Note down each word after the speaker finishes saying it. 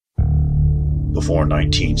Before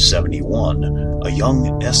 1971, a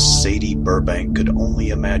young S. Sadie Burbank could only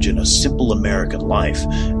imagine a simple American life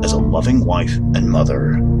as a loving wife and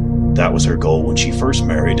mother. That was her goal when she first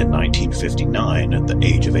married in 1959 at the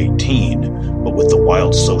age of 18, but with the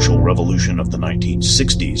wild social revolution of the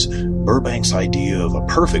 1960s, Burbank's idea of a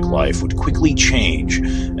perfect life would quickly change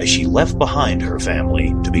as she left behind her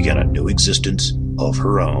family to begin a new existence of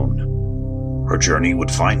her own. Her journey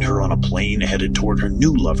would find her on a plane headed toward her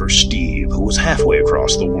new lover, Steve, who was halfway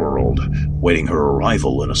across the world, waiting her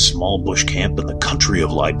arrival in a small bush camp in the country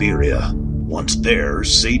of Liberia. Once there,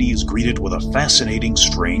 Sadie is greeted with a fascinating,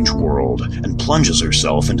 strange world and plunges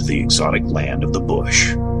herself into the exotic land of the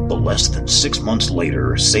bush. But less than 6 months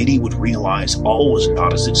later, Sadie would realize all was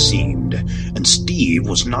not as it seemed, and Steve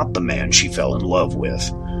was not the man she fell in love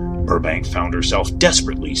with. Burbank found herself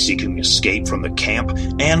desperately seeking escape from the camp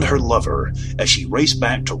and her lover as she raced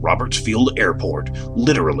back to Roberts Field Airport,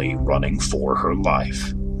 literally running for her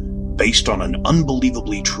life. Based on an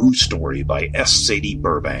unbelievably true story by S. Sadie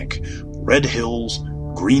Burbank, Red Hills,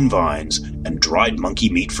 Green Vines, and Dried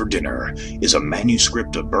Monkey Meat for Dinner is a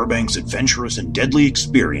manuscript of Burbank's adventurous and deadly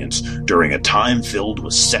experience during a time filled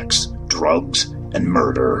with sex, drugs, and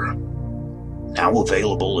murder. Now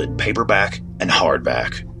available in paperback and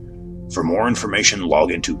hardback. For more information,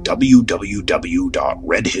 log into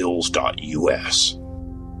www.redhills.us.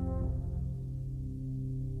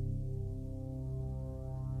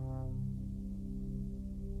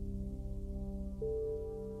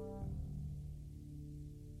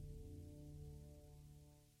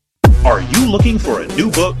 Are you looking for a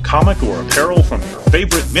new book, comic, or apparel from your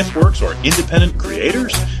favorite MythWorks or independent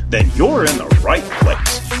creators? Then you're in the right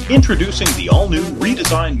place. Introducing the all-new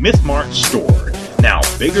redesigned MythMart store. Now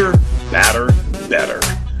bigger, badder, better.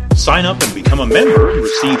 Sign up and become a member and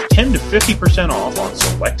receive 10 to 50% off on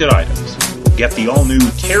selected items. Get the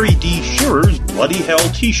all-new Terry D. Shearer's Bloody Hell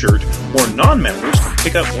t-shirt, or non-members can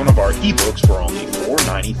pick up one of our ebooks for only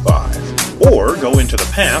 $4.95. Or go into the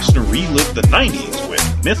past and relive the 90s with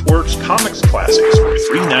MythWorks Comics Classics for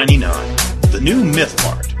 $3.99. The new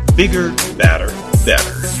MythMart. Bigger, badder,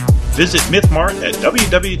 better. Visit MythMart at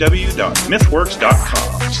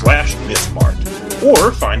www.mythworks.com/MythMart.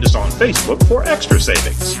 Or find us on Facebook for extra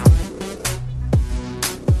savings.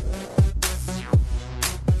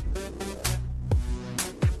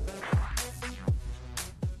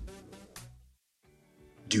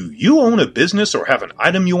 Do you own a business or have an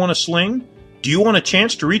item you want to sling? Do you want a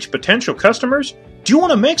chance to reach potential customers? Do you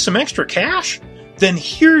want to make some extra cash? Then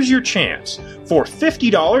here's your chance. For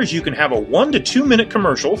 $50, you can have a 1 to 2 minute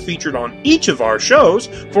commercial featured on each of our shows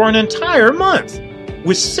for an entire month.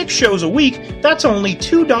 With 6 shows a week, that's only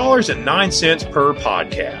 $2.09 per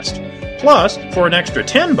podcast. Plus, for an extra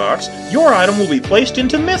 $10, your item will be placed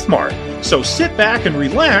into MythMart. So sit back and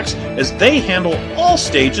relax as they handle all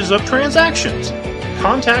stages of transactions.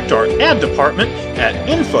 Contact our ad department at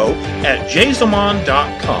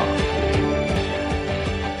info@jazelmon.com.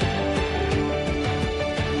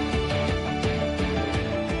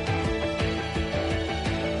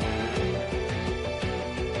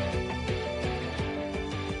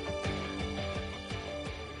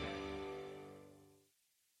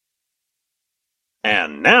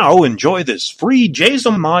 And now enjoy this free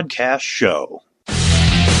Jason Modcast show.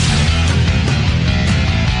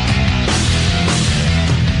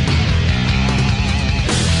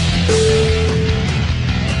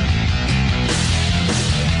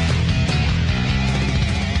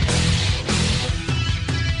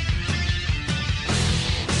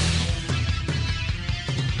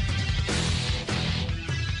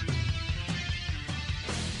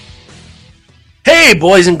 Hey,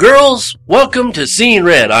 boys and girls! Welcome to Seeing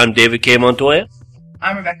Red. I'm David K. Montoya.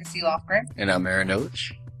 I'm Rebecca C. Lofgren. And I'm Aaron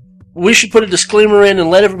Novich. We should put a disclaimer in and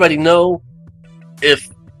let everybody know, if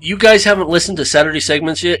you guys haven't listened to Saturday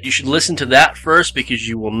segments yet, you should listen to that first because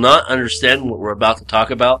you will not understand what we're about to talk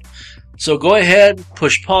about. So go ahead,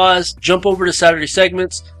 push pause, jump over to Saturday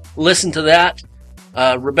segments, listen to that.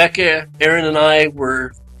 Rebecca, Aaron, and I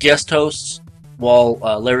were guest hosts while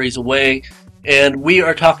Larry's away. And we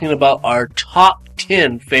are talking about our top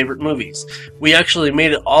 10 favorite movies. We actually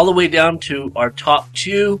made it all the way down to our top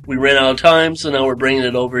 2. We ran out of time, so now we're bringing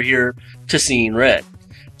it over here to Seeing Red.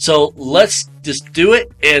 So let's just do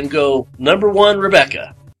it and go number 1,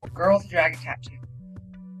 Rebecca. Girl with a Dragon Tattoo.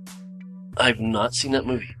 I've not seen that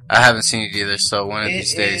movie. I haven't seen it either, so one of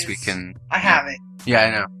these days we can... I have it. Yeah,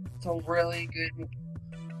 I know. It's a really good movie.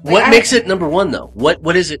 What makes it number 1, though?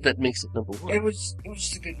 What is it that makes it number 1? It was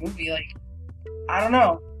just a good movie, I don't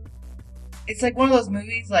know. It's like one of those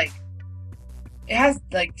movies, it has,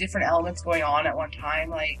 different elements going on at one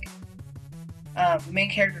time, The main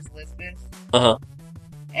character is Elizabeth, Uh-huh.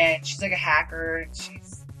 and she's like a hacker, and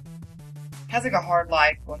she's has like a hard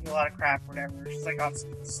life, going through a lot of crap, or whatever. She's like on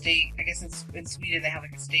state. I guess in Sweden they have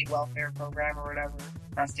like a state welfare program or whatever,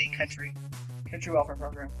 not state country welfare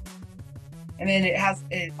program. And then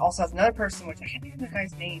it also has another person, which I can't think of the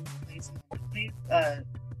guy's name. Plays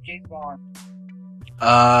James Bond.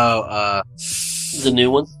 Oh, The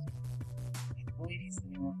new one? I believe he's the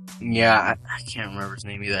new one. yeah, I can't remember his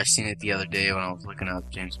name either. I seen it the other day when I was looking up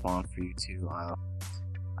James Bond for you too. I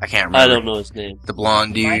can't remember. I don't know his name. The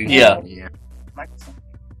blonde dude. Michael. Yeah. Michael something.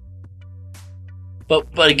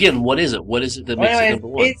 But again, what is it? What is it that makes it number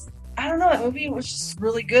one? I don't know. That movie was just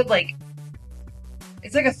really good. Like,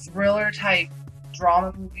 it's like a thriller type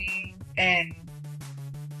drama movie, and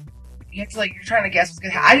you have to you're trying to guess what's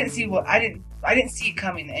gonna happen. I didn't see it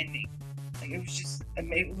coming. The ending,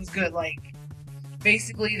 it was good. Like,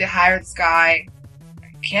 basically, they hire this guy.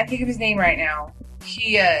 I can't think of his name right now.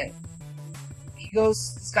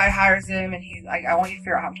 This guy hires him, and he's like, I want you to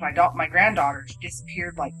figure out how to my granddaughter. She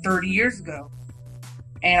disappeared 30 years ago.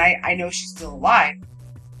 And I know she's still alive.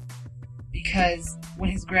 Because when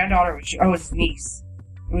his granddaughter it was his niece.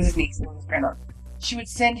 It was his niece, it wasn't his granddaughter. She would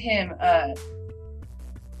send him,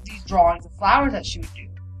 these drawings of flowers that she would do.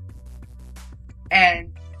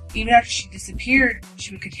 And even after she disappeared,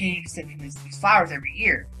 she would continue to send him these flowers every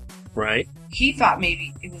year. Right. He thought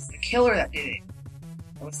maybe it was the killer that did it.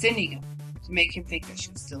 That was sending him. To make him think that she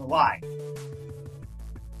was still alive.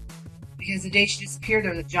 Because the day she disappeared, there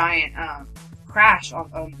was a giant crash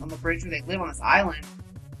on the bridge where they live on this island.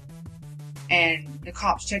 And the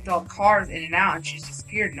cops checked all the cars in and out, and she just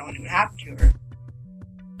disappeared. No one knew what happened to her.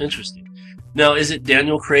 Interesting. Now, is it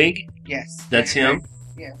Daniel Craig? Yes. That's him?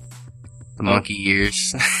 Yeah. The monkey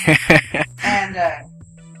ears. And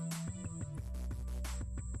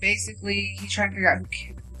basically, he's trying to figure out who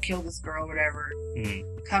killed this girl or whatever.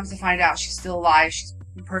 Comes to find out she's still alive. She's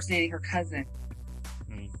impersonating her cousin.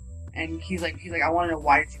 And he's like, I want to know,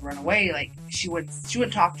 why did you run away? Like, she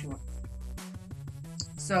wouldn't talk to him.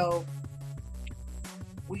 So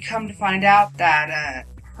we come to find out that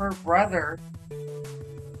her brother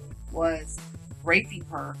was raping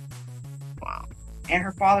her. Wow. And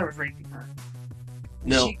her father was raping her.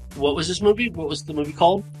 No. What was this movie? What was the movie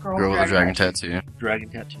called? Girl Girl with a dragon tattoo. Dragon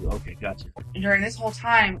Tattoo. Okay, gotcha. And during this whole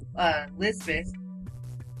time, Lisbeth,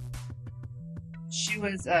 she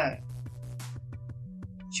was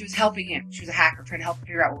helping him. She was a hacker, trying to help him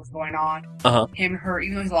figure out what was going on. Uh-huh. Him and her,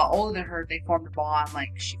 even though he's a lot older than her, they formed a bond.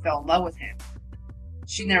 Like, she fell in love with him.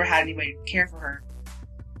 She never had anybody to care for her.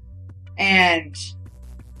 And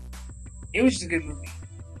it was just a good movie.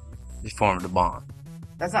 They formed a bond.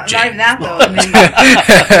 That's not even that, though. And then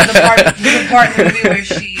the part in the movie where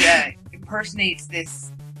she impersonates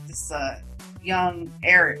this young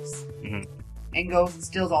heiress and goes and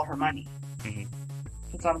steals all her money.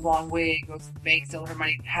 Puts on a blonde wig, goes to the bank, steals her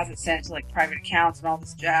money, has it sent to private accounts and all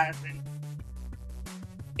this jazz. And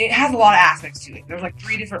it has a lot of aspects to it. There's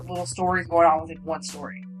 3 different little stories going on within one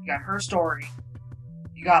story. You got her story,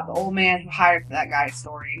 you got the old man who hired that guy's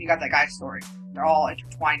story, and you got that guy's story. They're all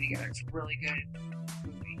intertwined together. It's a really good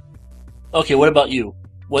movie. Okay, what about you?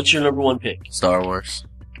 What's your number one pick? Star Wars.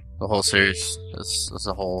 The whole series as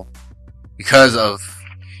a whole. Because of,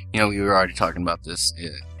 we were already talking about this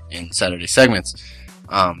in Saturday segments.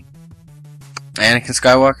 Anakin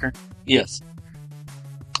Skywalker. Yes.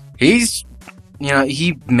 He's,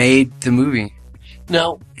 he made the movie.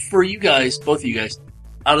 Now, for you guys, both of you guys,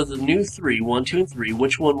 out of the new 3, 1, 2, and 3,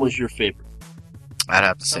 which one was your favorite? I'd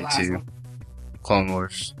have to The say last 2. one. Clone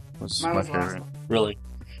Wars was Mine my was the last favorite. one. Really?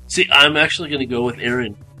 See, I'm actually going to go with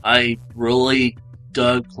Aaron. I really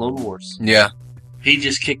dug Clone Wars. Yeah. He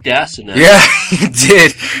just kicked ass in that. Yeah, he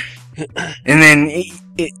did. And then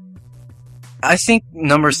I think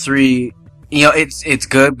number 3, it's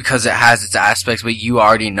good because it has its aspects, but you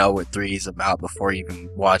already know what 3 is about before even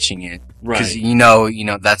watching it. Because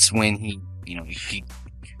Right. that's when he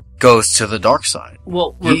goes to the dark side.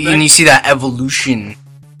 Well, And you see that evolution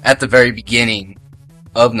at the very beginning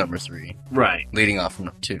of number 3, right. leading off from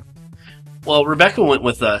number 2. Well, Rebecca went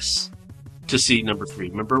with us to see number 3.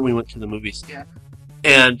 Remember, we went to the movies. Yeah.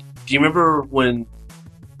 And do you remember when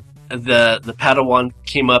the Padawan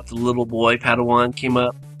came up? The little boy Padawan came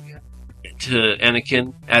up to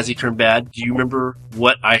Anakin as he turned bad. Do you remember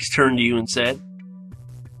what I turned to you and said?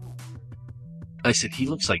 I said, he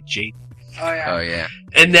looks like Jaden. Oh, yeah. Oh, yeah.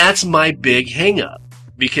 And that's my big hang-up,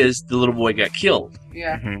 because the little boy got killed.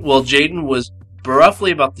 Yeah. Mhm. Well, Jaden was roughly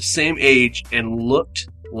about the same age and looked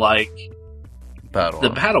like Padawan. the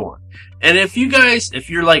Padawan. And if you're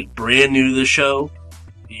brand new to the show,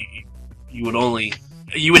 you would only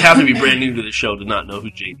you would have to be brand new to the show to not know who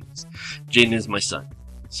Jaden is. Jaden is my son.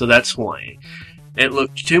 So that's why. It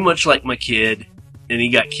looked too much like my kid, and he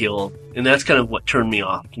got killed. And that's kind of what turned me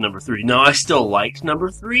off to number 3. Now, I still liked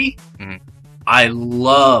number 3. Mhm. I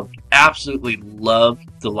absolutely loved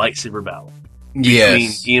the lightsaber battle.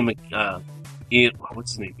 Yes. Between Ian,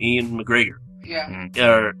 what's his name? Ian McGregor. Yeah.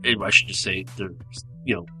 Or I should just say,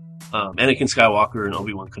 Anakin Skywalker and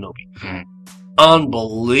Obi-Wan Kenobi. Mhm.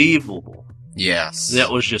 Unbelievable. Yes.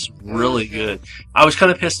 That was just really good. I was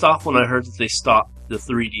kind of pissed off when I heard that they stopped the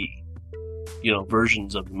 3D,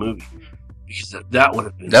 versions of the movie. Because that would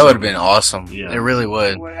have been... That would have been awesome. Yeah. It really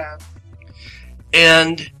would. Would have.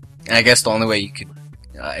 And I guess the only way you could,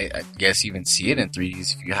 I guess, even see it in 3D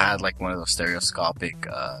is if you had like one of those stereoscopic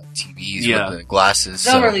TVs with the glasses.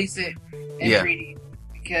 They'll release it in Yeah. 3D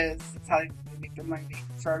because that's how they make their money.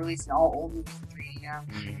 They start releasing all old movies in 3D now.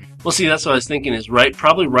 well, see, that's what I was thinking is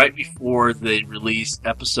probably right before they release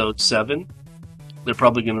Episode 7, they're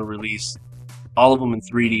probably going to release all of them in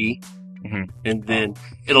 3D, and then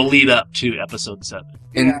it'll lead up to Episode 7.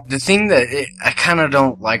 And Yeah. the thing that I kind of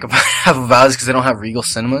don't like about it is because they don't have Regal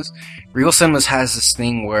Cinemas. Regal Cinemas has this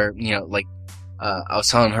thing where, I was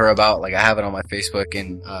telling her about, I have it on my Facebook,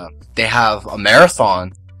 and they have a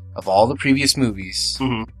marathon of all the previous movies,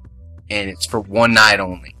 Mhm. and it's for one night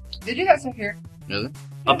only. They do that stuff here. Really?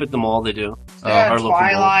 Up at the mall, they do. They had our local mall.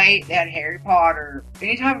 Twilight, they had Harry Potter.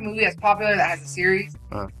 Any type of movie that's popular that has a series,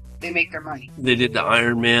 they make their money. They did the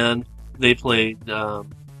Iron Man. They played,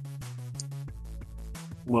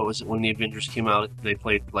 what was it, when the Avengers came out, they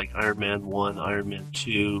played, Iron Man 1, Iron Man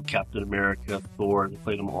 2, Captain America, Thor, they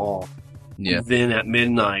played them all. Yeah. Then at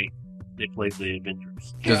midnight, they played the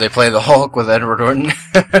Avengers. Because they play the Hulk with Edward Norton.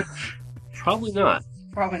 Probably not.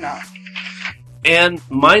 Probably not. And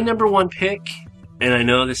my number one pick, and I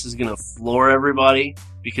know this is going to floor everybody,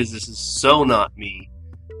 because this is so not me.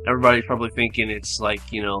 Everybody's probably thinking it's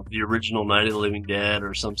the original Night of the Living Dead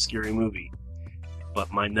or some scary movie.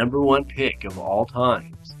 But my number one pick of all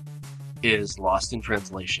times is Lost in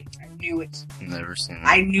Translation. I knew it. Never seen it.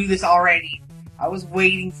 I knew this already. I was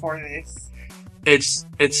waiting for this.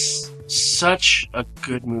 It's such a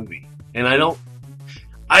good movie. And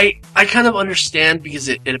I kind of understand because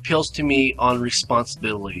it appeals to me on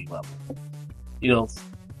responsibility level.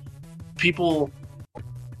 People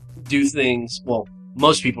do things,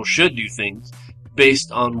 most people should do things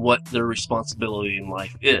based on what their responsibility in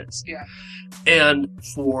life is. Yeah. And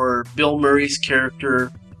for Bill Murray's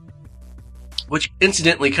character, which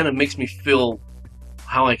incidentally kind of makes me feel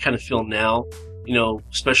how I kind of feel now,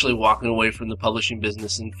 especially walking away from the publishing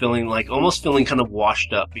business and almost feeling kind of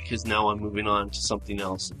washed up because now I'm moving on to something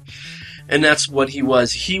else. And that's what he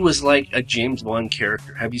was. He was like a James Bond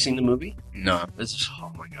character. Have you seen the movie? No.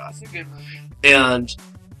 Oh my god. That's a good movie. And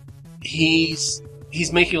he's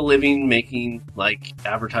making a living making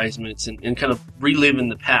advertisements and kind of reliving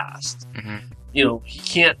the past. Mm-hmm. He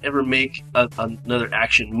can't ever make another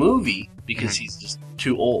action movie because he's just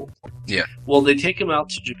too old. Yeah. Well, they take him out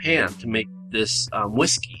to Japan to make this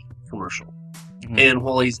whiskey commercial. Mhm. And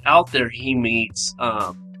while he's out there, he meets,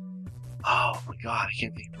 oh my god, I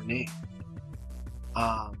can't think of her name.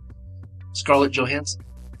 Scarlett Johansson.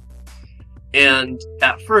 And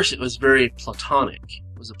at first it was very platonic.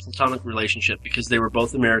 It was a platonic relationship because they were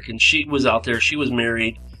both American. She was out there, she was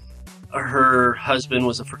married. Her husband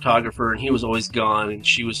was a photographer and he was always gone, and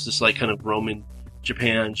she was just kind of roaming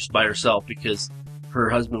Japan just by herself because her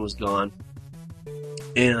husband was gone.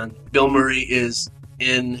 And Bill Murray is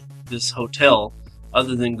in this hotel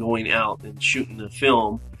other than going out and shooting the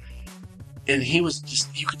film. And he was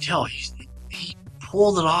just, you could tell, he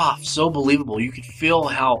pulled it off so believable. You could feel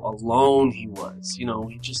how alone he was.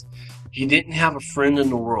 He didn't have a friend in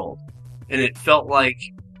the world. And it felt like,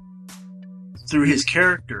 through his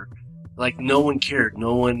character, no one cared.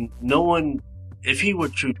 No one, if he were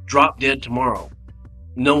to drop dead tomorrow,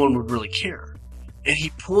 no one would really care. And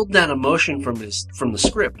he pulled that emotion from the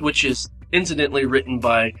script, which is incidentally written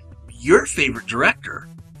by your favorite director,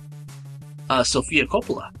 Sofia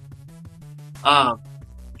Coppola.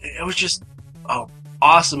 It was just an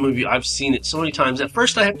awesome movie. I've seen it so many times. At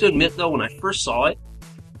first, I have to admit, though, when I first saw it,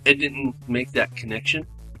 it didn't make that connection.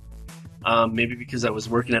 Maybe because I was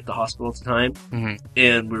working at the hospital at the time,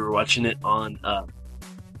 and we were watching it on,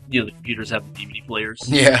 the computers have the DVD players.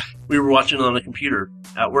 Yeah. We were watching it on a computer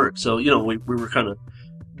at work, so, we were kind of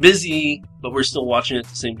busy, but we're still watching it at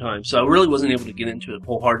the same time. So I really wasn't able to get into it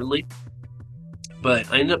wholeheartedly.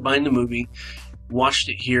 But I ended up buying the movie, watched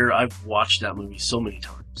it here. I've watched that movie so many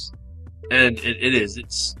times. And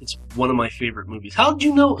it's one of my favorite movies. How did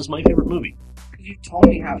you know it was my favorite movie? Because you told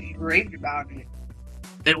me how you raved about it.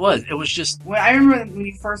 It was just When I remember when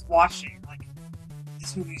you first watched it, like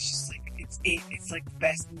this movie is just like it's like the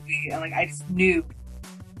best movie, and like I just knew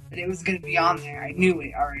that it was gonna be on there. I knew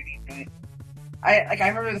it already, but I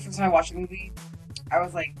remember the first time I watched the movie, I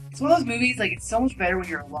was like, it's one of those movies like it's so much better when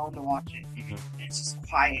you're alone to watch it, and it's just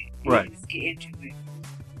quiet, and Right. you just get into it.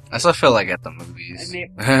 That's what I feel like at the movies. I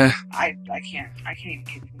can't even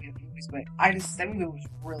get into the movies, but that movie was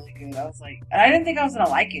really good. I was like, and I didn't think I was gonna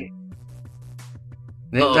like it.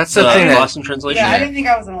 That's the thing that Lost in Translation. Yeah, I didn't think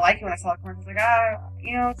I was gonna like it when I saw the commercial. I was like,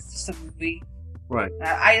 it's just a movie. Right.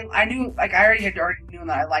 I knew, like, I already knew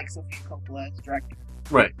that I liked Sofia Coppola as a director.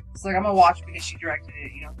 Right. So, like, I'm gonna watch it because she directed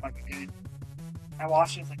it, it's might be good. I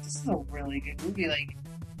watched it, I was like, this is a really good movie. Like,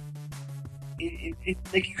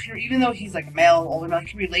 like, you can, even though he's, like, a male, older male, you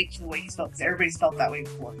can relate to the way he's felt, because everybody's felt that way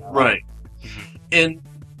before. Right. And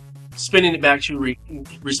spinning it back to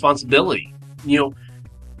responsibility,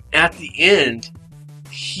 at the end,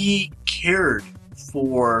 he cared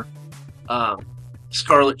for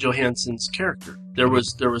Scarlett Johansson's character. There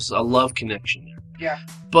was a love connection there. Yeah.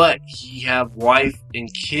 But he had wife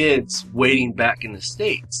and kids waiting back in the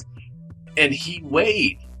States. And he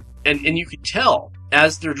weighed. And you could tell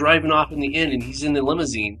as they're driving off in the end and he's in the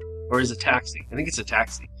limousine, or is it a taxi? I think it's a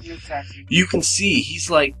taxi. It's a taxi. You can see he's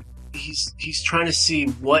like he's trying to see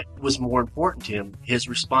what was more important to him, his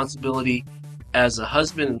responsibility as a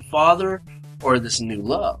husband and father, or this new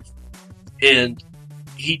love. And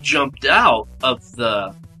he jumped out of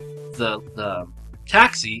the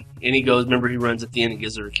taxi, and he goes, remember, he runs at the end and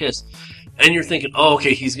gives her a kiss. And you're thinking, oh,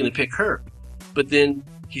 okay, he's going to pick her. But then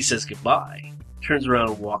he says goodbye, turns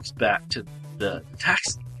around and walks back to the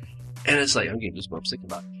taxi. And it's like, I'm getting goosebumps thinking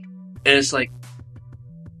about it. And it's like,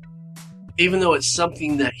 even though it's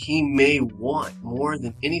something that he may want more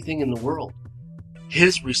than anything in the world,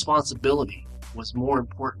 his responsibility was more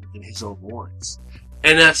important than his own wants.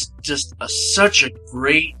 And that's just such a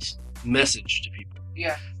great message to people.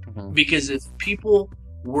 Yeah. Because if people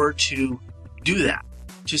were to do that,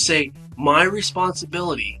 to say, my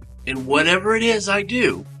responsibility in whatever it is I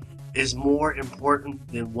do is more important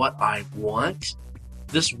than what I want,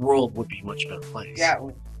 this world would be a much better place. Yeah, it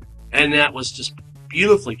would. And that was just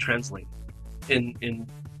beautifully translated, in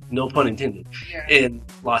no pun intended, in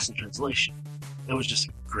Lost in Translation. It was just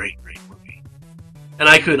a great movie. And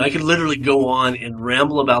I could literally go on and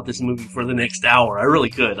ramble about this movie for the next hour. I really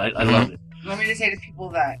could. I love it. Let me just say to people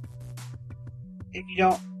that if you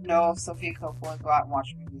don't know of Sofia Coppola, go out and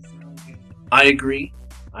watch movies. They're really good. I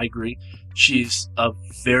agree. She's a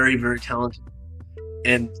very, very talented.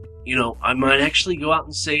 And, I might actually go out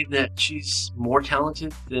and say that she's more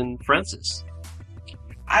talented than Frances.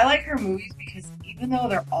 I like her movies because even though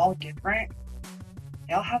they're all different,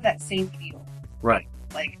 they all have that same feel. Right.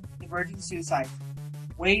 Like The Virgin Suicide,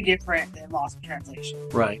 way different than Lost in Translation.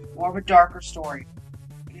 Right. More of a darker story.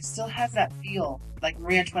 But it still has that feel. Like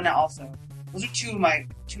Marie Antoinette also. Those are two of my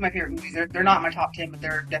favorite movies. They're not in my top 10, but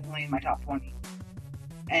they're definitely in my top 20.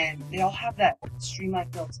 And they all have that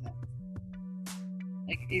streamlined feel to them.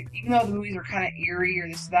 Like, even though the movies are kind of eerie or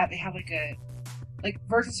this or that, they have like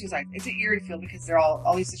Virgin Suicide. It's an eerie feel because they're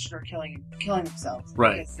all these sisters are killing themselves.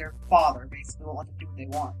 Right. Because their father basically won't let them do what they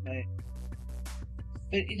want.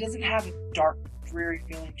 But it doesn't have a dark, dreary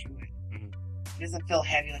feeling to it. Mm-hmm. It doesn't feel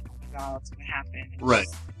heavy, like, oh my god, what's going to happen? It's right.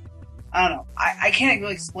 Just, I don't know. I can't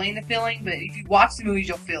really explain the feeling, but if you watch the movies,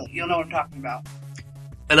 you'll feel it. You'll know what I'm talking about.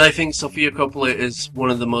 And I think Sofia Coppola is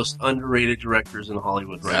one of the most underrated directors in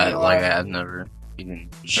Hollywood right now. I've never even...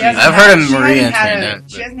 I've heard of Marie Antoinette.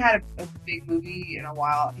 She hasn't had a big movie in a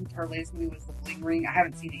while. I think her latest movie was The Bling Ring. I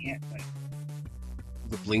haven't seen it yet, but...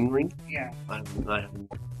 The Bling Ring? Yeah. I haven't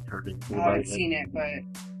heard anything I about haven't it. seen it, but...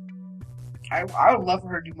 I would love for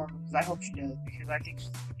her to do more movies. I hope she does, because I think she's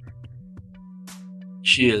a good director.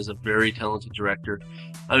 She is a very talented director.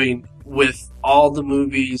 I mean, with all the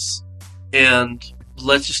movies, and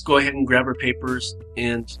let's just go ahead and grab our papers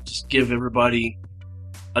and just give everybody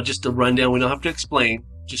just a rundown. We don't have to explain.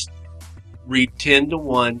 Just read 10 to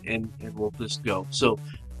 1 and we'll just go. So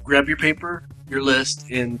grab your paper, your list,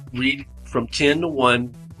 and read from 10 to 1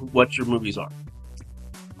 what your movies are.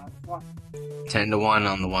 10 to 1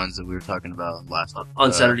 on the ones that we were talking about last time.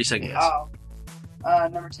 On Saturday segments. Yes. Oh.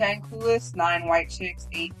 Number 10, Clueless. 9, White Chicks.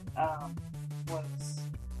 8, was...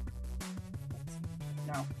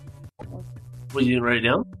 No. Well, you didn't write it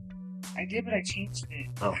down? I did, but I changed it.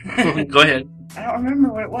 Oh. Go ahead. I don't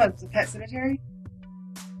remember what it was. The Pet Cemetery?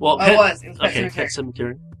 Well, It was Pet okay, Cemetery. Pet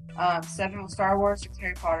Cemetery. 7 was Star Wars. 6,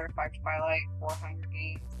 Harry Potter. 5, Twilight. 4, Hunger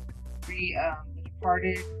Games. 3, The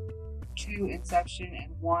Departed. 2, Inception.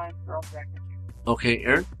 And 1, Girls Director 2. Okay,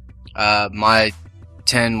 Aaron? My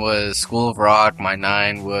 10 was School of Rock. My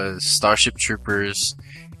 9 was Starship Troopers.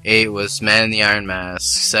 8 was Man in the Iron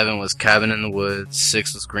Mask. 7 was Cabin in the Woods.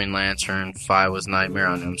 6 was Green Lantern. 5 was Nightmare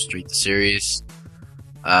on Elm Street, the series.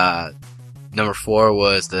 Number 4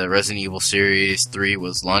 was the Resident Evil series. 3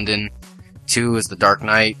 was London. 2 was the Dark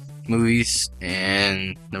Knight movies.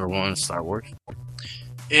 And number 1 is Star Wars.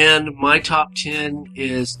 And my top 10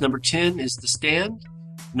 is, number 10 is The Stand.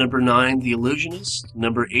 Number 9, The Illusionist.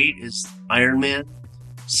 Number 8 is Iron Man.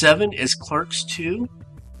 7 is Clerks 2.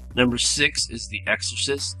 Number 6 is The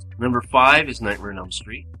Exorcist. Number 5 is Nightmare on Elm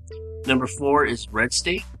Street. Number 4 is Red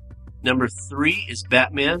State. Number 3 is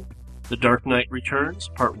Batman, The Dark Knight Returns,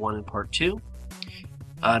 Part 1 and Part 2.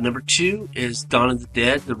 Number 2 is Dawn of the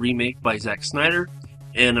Dead, the remake by Zack Snyder.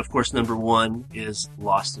 And, of course, number 1 is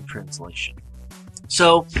Lost in Translation.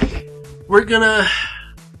 So,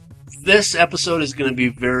 this episode is going to be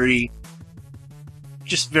very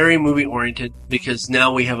movie oriented, because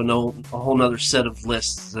now we have a whole nother set of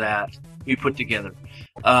lists that we put together.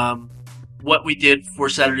 What we did for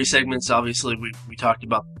Saturday segments, obviously, we talked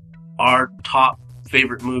about our top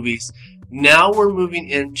favorite movies. Now we're moving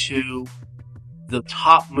into the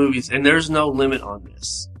top movies, and there's no limit on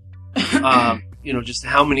this. Just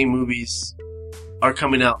how many movies are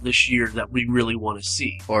coming out this year that we really want to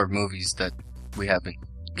see. Or movies that we haven't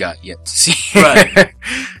got yet to see. Right.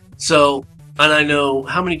 So, and I know,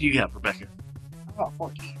 how many do you have, Rebecca? I've got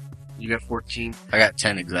 14. You got 14. I got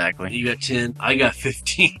 10 exactly. You got 10. I got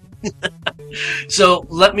 15. So,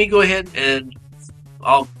 let me go ahead and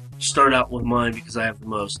I'll start out with mine because I have the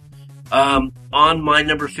most. On my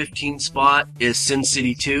number 15 spot is Sin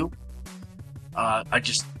City 2. I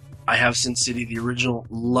have Sin City, the original.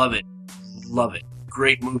 Love it. Love it.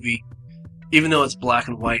 Great movie. Even though it's black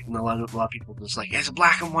and white, and a lot of people just like, it's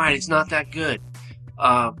black and white, it's not that good.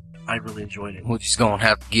 I really enjoyed it. We're just gonna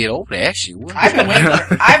have to get over that shit.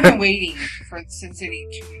 I've been waiting for Sin City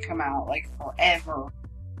 2 to come out, like, forever.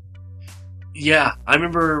 Yeah, I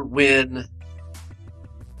remember when,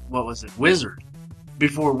 what was it, Wizard.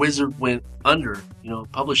 Before Wizard went under,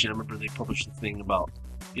 publishing, I remember they published a thing about,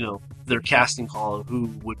 their casting call of who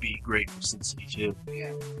would be great for Sin City 2.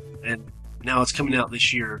 Yeah. And now it's coming out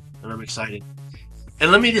this year, and I'm excited.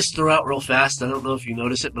 And let me just throw out real fast, I don't know if you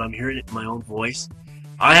notice it, but I'm hearing it in my own voice.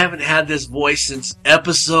 I haven't had this voice since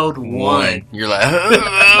episode 1. You're like...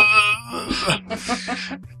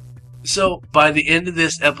 So, by the end of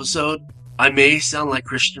this episode, I may sound like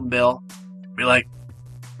Christian Bale. Be like,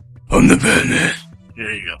 I'm the Batman.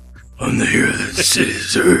 There you go. I'm the hero that the city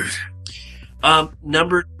deserves.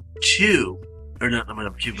 Number 2... Or not number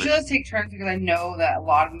 2, but... Let's take turns, because I know that a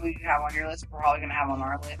lot of movies you have on your list we're probably going to have on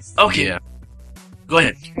our list. Okay. Yeah. Go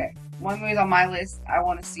ahead. Okay. One movie on my list I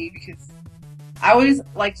want to see, because I always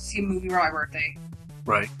like to see a movie around my birthday.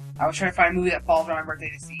 Right. I was trying to find a movie that falls around my birthday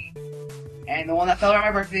to see. And the one that fell around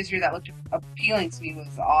my birthday this year that looked appealing to me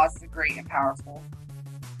was Oz the Great and Powerful.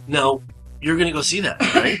 No, you're going to go see that,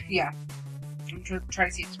 right? Yeah. I'm trying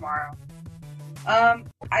to see it tomorrow.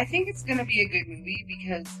 I think it's going to be a good movie,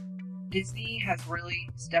 because Disney has really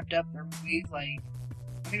stepped up their movies. Like,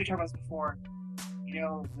 I think we talked about this before.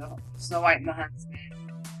 The Snow White and the Huntsman,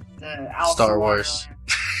 the Alice Star in Wars. Wonderland.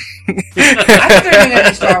 I think they're going to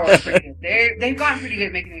do Star Wars pretty good. They've gotten pretty good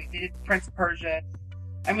at making movies. They did Prince of Persia.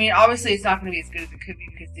 I mean, obviously it's not going to be as good as it could be,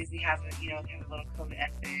 because Disney has a little code of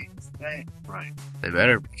ethics. But Right. They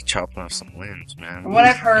better be chopping off some limbs, man. from what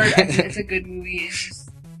I've heard, it's a good movie.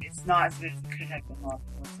 It's not as good as it could have been. A lot of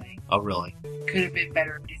people are saying Oh, really? could have been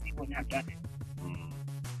better if Disney wouldn't have done it. Mm.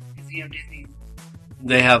 Because Disney.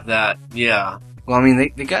 They have that, yeah. Well, I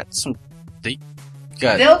mean, they got some...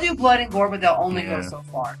 They'll do blood and gore, but they'll only go Yeah. so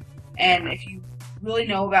far. And if you really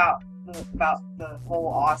know about the whole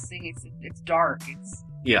Oz thing, it's dark.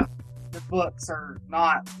 Yeah. The books are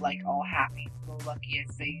not like all happy, go lucky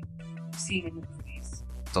as they seem in the movies.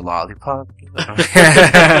 The lollipop.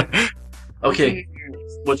 Okay.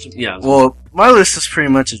 What's your list? Yeah. Well, my list is pretty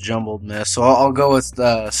much a jumbled mess, so I'll go with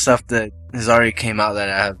stuff that has already came out that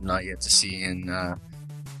I have not yet to see, and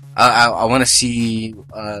I want to see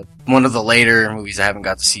one of the later movies I haven't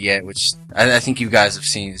got to see yet, which I think you guys have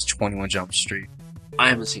seen, is 21 Jump Street. I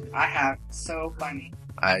haven't seen it. I have. So funny.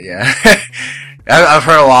 Yeah. I've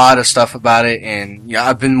heard a lot of stuff about it, and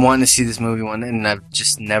I've been wanting to see this movie and I've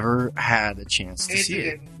just never had a chance to It's see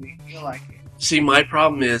a it. good movie. You'll like it. See, my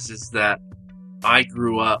problem is that I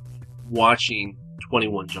grew up watching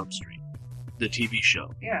 21 Jump Street, the TV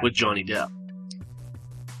show, Yeah. with Johnny Depp.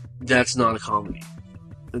 That's not a comedy.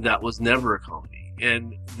 That was never a comedy.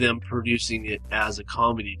 And them producing it as a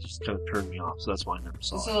comedy just kind of turned me off, so that's why I never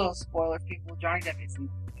saw Just a it. little spoiler for people. Johnny Depp is in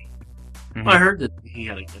the movie. Mhm. I heard that he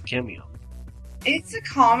had a cameo. It's a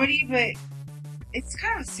comedy, but it's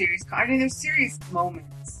kind of a serious. I mean, there's serious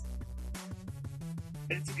moments,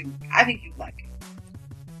 but it's a good. I think you'd like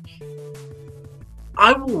it.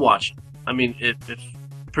 I will watch it. I mean, if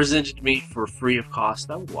presented to me for free of cost,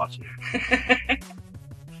 I would watch it.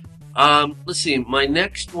 Let's see. My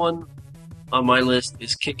next one on my list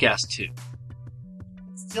is Kick-Ass 2.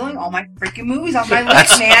 Stealing all my freaking movies off my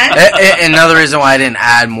list, man. Another reason why I didn't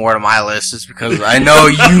add more to my list is because I know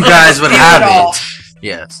you guys would have it.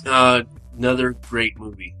 Yes. Another great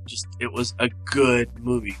movie. It was a good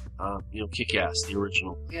movie. Kick-Ass, the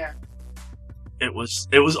original. Yeah. It was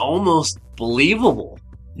almost believable.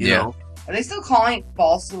 You know? Are they still calling it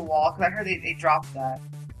Balls to the Wall? Because I heard they dropped that.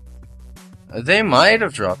 They might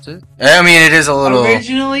have dropped it. I mean, it is a little...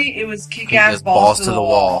 Originally, it was Kick-Ass Balls to the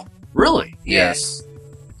Wall. Really? Yes.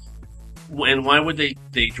 And why would they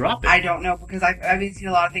drop it? I don't know, because I've been seeing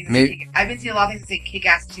a lot of things that say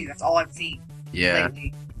Kick-Ass 2. That's all I've seen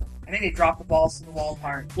lately. I think they dropped the Balls to the Wall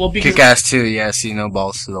part. Well, because Kick-Ass 2, yes,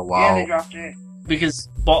 Balls to the Wall. Yeah, they dropped it. Because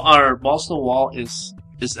Balls to the Wall is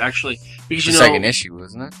actually... Because the second issue,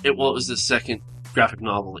 wasn't it? It was the second graphic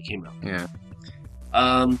novel that came out. Yeah.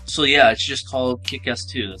 So yeah, it's just called Kick-Ass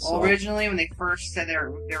 2. Originally, when they first said they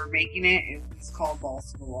were making it, it was called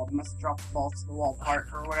Balls to the Wall. They must have dropped the Balls to the Wall part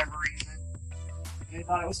for whatever reason. They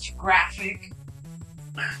thought it was too graphic.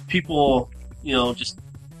 People, just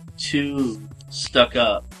too stuck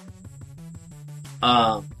up.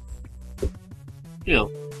 For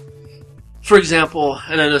example,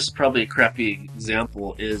 and I know this is probably a crappy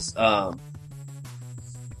example, is, what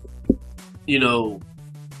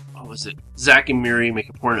was it? Zack and Miri make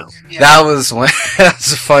a porno. Yeah. That was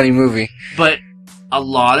a funny movie. But a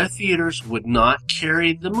lot of theaters would not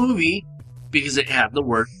carry the movie because it had the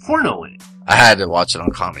word porno in it. I had to watch it on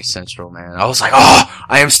Comedy Central, man. I was like, oh,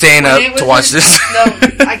 I am staying up to watch this. No,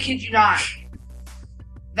 I kid you not.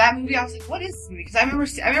 That movie, I was like, what is this movie? Because I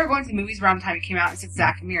remember going to the movies around the time it came out and it said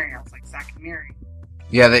Zack and Miri. I was like, Zack and Miri.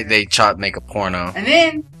 Yeah, they make a porno. And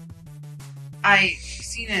then I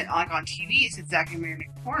seen it on TV. It said Zack and Miri make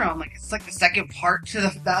a porno. I'm like, it's like the second part to the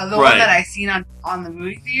one that I seen on the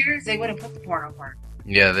movie theaters. They wouldn't put the porno part.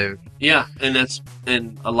 Yeah,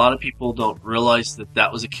 and a lot of people don't realize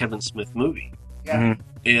that was a Kevin Smith movie. Yeah. Mm-hmm.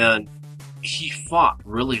 And he fought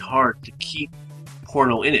really hard to keep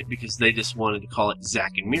porno in it because they just wanted to call it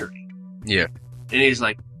Zack and Miri. Yeah. And he's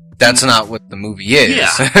like, that's not what the movie is.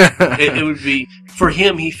 Yeah. it would be, for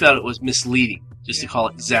him, he felt it was misleading just to call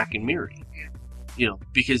it Zack and Miri.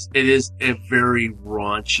 Because it is a very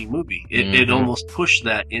raunchy movie. It almost pushed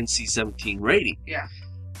that NC-17 rating. Yeah.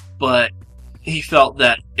 But he felt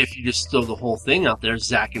that if you just throw the whole thing out there,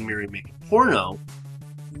 Zack and Miri make a porno,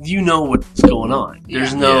 you know what's going on. Yeah.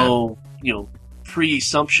 There's no,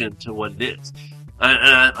 pre-assumption to what it is.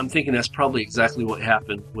 And I'm thinking that's probably exactly what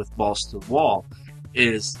happened with Balls to the Wall,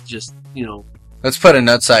 is just, let's put a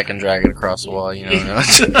nutsack and drag it across the wall, But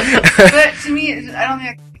to me, I don't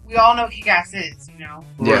think, we all know Kick Ass is, Yeah.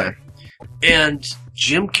 Right. And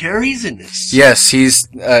Jim Carrey's in this. Yes, he's,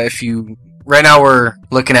 right now we're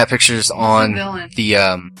looking at pictures on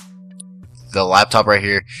the laptop right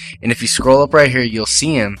here, and if you scroll up right here, you'll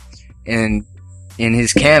see him in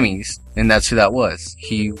his camis, and that's who that was.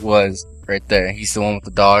 He was right there. He's the one with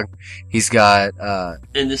the dog. He's got,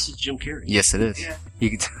 and this is Jim Carrey. Yes, it is. Yeah.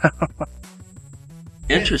 You can tell.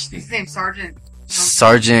 Interesting. His name's Sergeant.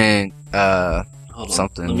 Sergeant, Hold on.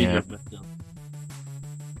 something, Let me yeah. get back down.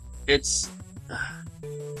 It's,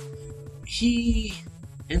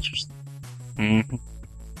 interesting. Mm-hmm.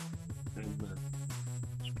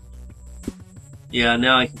 Yeah,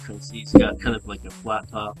 now I can kind of see he's got kind of like a flat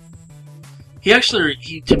top. He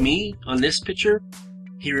to me, on this picture,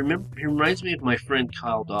 he reminds me of my friend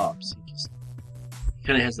Kyle Dobbs. He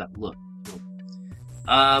kind of has that look.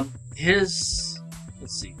 Let's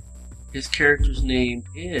see. His character's name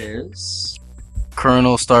is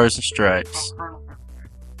Colonel Stars and Stripes. Colonel.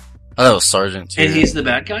 Oh, that was Sergeant too. And he's the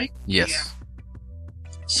bad guy? Yes. Yeah.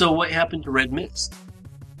 So what happened to Red Mist?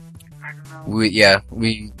 I don't know.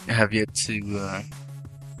 We have yet to,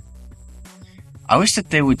 I wish that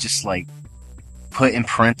they would just, like, put in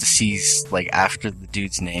parentheses, like, after the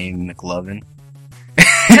dude's name, McLovin.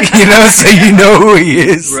 So you know who he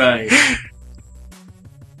is. Right.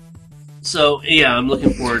 So, yeah, I'm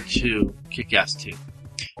looking forward to Kick-Ass 2.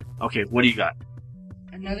 Okay, what do you got?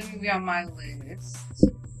 Another movie on my list is...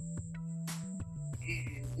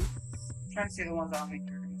 I'm trying to say the ones I don't think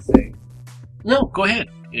you're going to say. No, go ahead.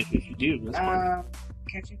 If you do, that's fine.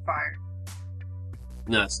 Catching Fire.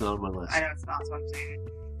 No, it's not on my list. I know it's not, so I'm saying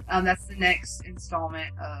it. That's the next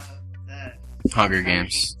installment of the Hunger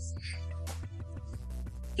Games.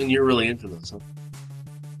 And you're really into those, huh?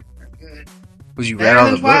 They're good. Was you Better read all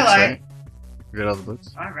than the books, Twilight. right? You read all the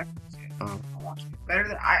books? I read this yet. Oh. I watched it. Better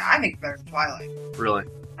than I think better than Twilight. Really?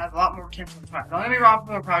 Has a lot more potential than Twilight. Don't get me wrong,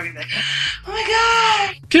 people are probably like, oh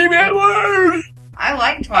my god! Keep it word! I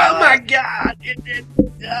like Twilight. God! It did.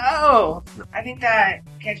 No! I think that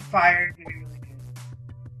Catch a Fire is going to be really good.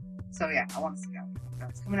 So yeah, I want to see that.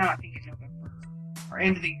 It's coming out, I think, in November. Or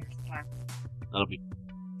end of the year sometime. That'll be.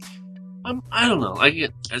 I don't know.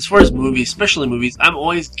 As far as movies, especially movies, I'm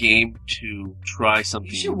always game to try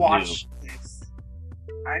something You should watch this.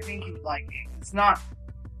 I think you'd like it. It's not,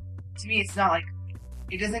 to me, it's not like,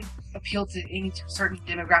 it doesn't appeal to any certain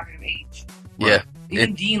demographic of age. Yeah.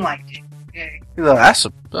 Even Dean liked it. Okay. That's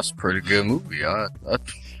a pretty good movie.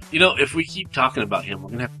 You know, if we keep talking about him, we're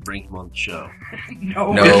gonna have to bring him on the show.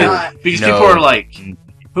 No, No. we're not. Because No. people are like,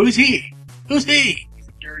 who's he? Who's he? He's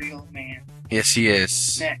a dirty old man. Yes, he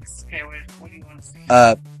is. Next. Okay, what do you want to see?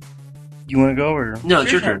 You want to go or? No,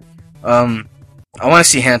 it's your Your turn. I want to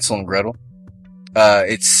see Hansel and Gretel.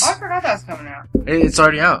 It's Oh, I forgot that was coming out. it's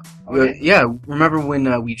already out. Oh, it is? Yeah, remember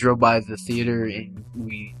when we drove by the theater and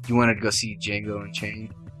you wanted to go see Django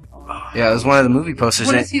Unchained? Yeah, it was one of the movie I posters.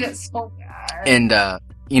 want to And, see that so bad. and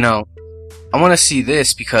you know, I want to see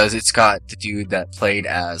this because it's got the dude that played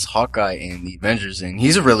as Hawkeye in the Avengers, and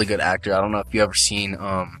he's a really good actor. I don't know if you ever seen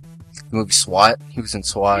the movie SWAT. He was in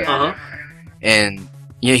SWAT. Yeah. Uh-huh. And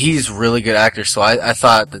yeah, he's a really good actor. So I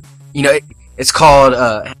thought that, you know, it's called,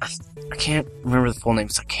 I can't remember the full name.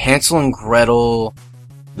 It's like Hansel and Gretel,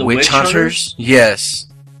 The Witch Witch Hunters. Yes.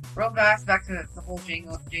 Real fast, back to the whole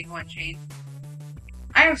Django Unchained.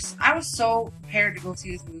 I was so prepared to go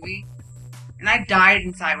see this movie, and I died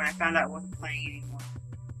inside when I found out it wasn't playing anymore.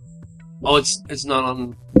 Oh, it's not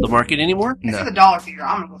on the market anymore? It's at No. the Dollar Theater.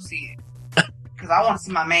 I'm gonna go see it because I want to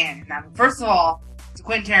see my man. Now, first of all, it's a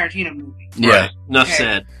Quentin Tarantino movie, Yeah. Right. Enough Okay.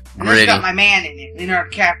 said. and it's Gritty. got my man in it, Leonardo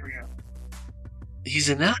DiCaprio. He's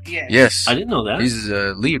in that? Yeah. Yes. I didn't know that. He's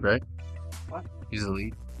the lead, right? What? He's the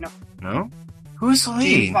lead? No. No? Who's the James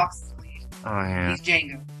lead? Fox is the lead. Oh, yeah. He's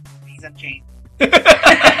Django. He's Unchained.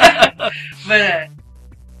 But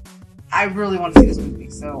I really want to see this movie,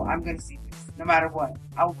 so I'm gonna see this no matter what.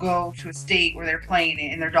 I'll go to a state where they're playing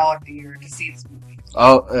it in their Dollar Theater to see this movie.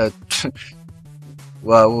 Oh,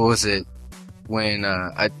 well, what was it? When,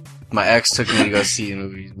 my ex took me to go see the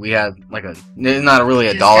movies, we had like not really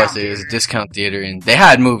a dollar Discount theater, it was a theater. discount theater, and they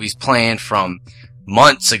had movies playing from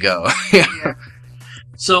months ago. Yeah.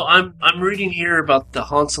 So I'm reading here about the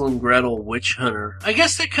Hansel and Gretel Witch Hunter. I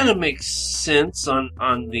guess that kind of makes sense on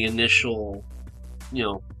the initial, you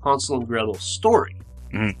know, Hansel and Gretel story.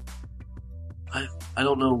 Mhm. I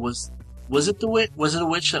don't know, was it the witch? Was it a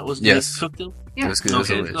witch that was Yes. cooked them? Yeah. It was good. It was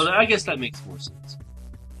a Okay, witch. no, I guess that makes more sense.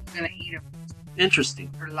 I'm gonna eat them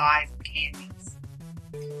Interesting. for lies and candies.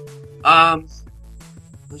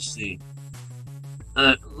 Let's see.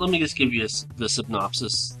 Let me just give you the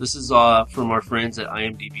synopsis. This is from our friends at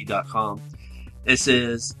imdb.com. It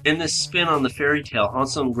says, in this spin on the fairy tale,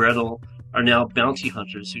 Hansel and Gretel are now bounty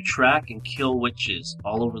hunters who track and kill witches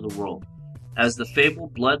all over the world. As the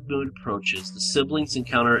fabled blood moon approaches, the siblings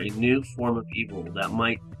encounter a new form of evil that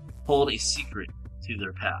might hold a secret to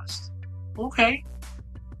their past. Okay.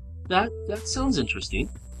 That sounds interesting.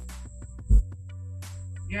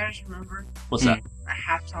 You guys remember? What's that? I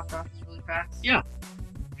have to talk about this really fast. Yeah.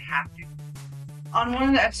 I have to. On one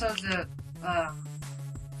of the episodes of a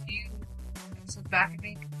few episodes back, I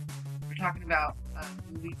think, we're talking about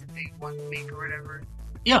movies that they want to make or whatever.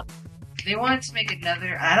 Yeah. They wanted to make another,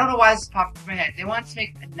 and I don't know why this popped in my head. They wanted to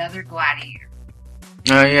make another Gladiator.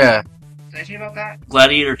 Oh, yeah. Did I tell you about that?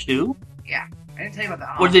 Gladiator 2? I didn't tell you about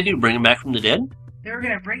that. What did they do? Bring him back from the dead? They were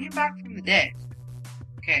going to bring him back from the dead.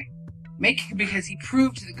 Okay. Because he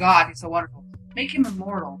proved to the god he's so wonderful. Make him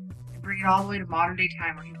immortal and bring it all the way to modern day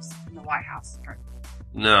time where he was in the White House.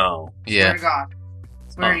 No. Swear Yeah. to God.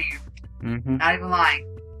 Swear Oh. to you. Mm-hmm. Not even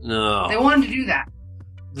lying. No. They wanted to do that.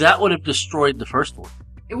 That would have destroyed the first one.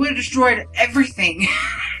 It would have destroyed everything.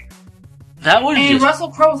 That would have And just... Russell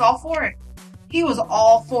Crowe was all for it. He was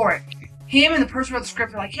all for it. Him and the person who wrote the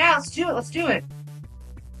script were like, yeah, let's do it.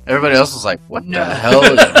 Everybody else was like, what No. the hell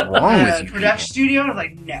is wrong with you Production people? studio was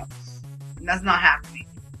like, no. That's not happening.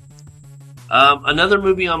 Another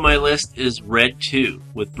movie on my list is Red 2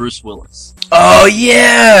 with Bruce Willis. Oh,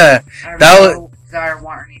 yeah! I That really desire,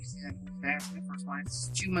 want, or need to see that movie. I haven't seen the first one. It's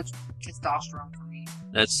too much testosterone for me.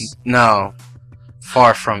 That's... No.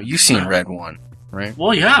 Far from. You've seen Red 1, right?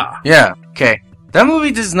 Well, yeah. Yeah, okay. That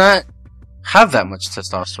movie does not have that much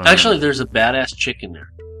testosterone. Actually, there's a badass chick in there.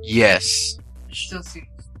 yes. Still see.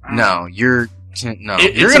 No, you're. No,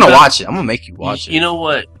 It's you're gonna about- watch it. I'm gonna make you watch You it. know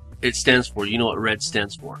what? it stands for. You know what RED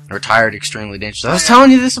stands for? Retired Extremely Dangerous. I was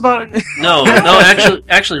telling you this about it. No,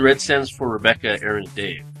 actually, RED stands for Rebecca, Aaron,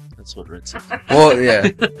 Dave. That's what RED stands for. Well, yeah.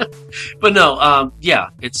 But no, yeah,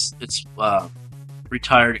 it's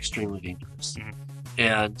Retired Extremely Dangerous,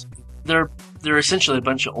 and they're essentially a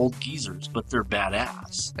bunch of old geezers, but they're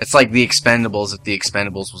badass. It's like The Expendables if The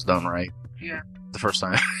Expendables was done right. Yeah. The first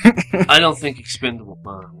time. I don't think Expendable.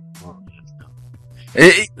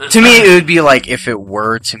 To me, it would be like if it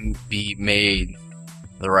were to be made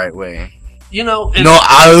the right way. You know, No,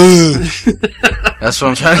 that's what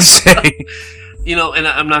I'm trying to say. You know, and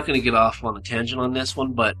I'm not going to get off on a tangent on this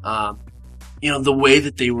one, but you know, the way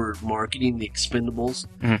that they were marketing the Expendables,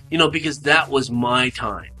 you know, because that was my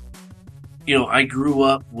time. You know, I grew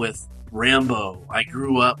up with Rambo. I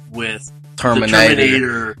grew up with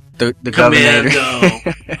Terminator. The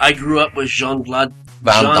Commando. I grew up with Jean-Claude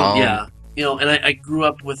Van Damme. Yeah. You know, and I grew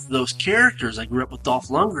up with those characters. I grew up with Dolph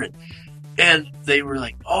Lundgren. And they were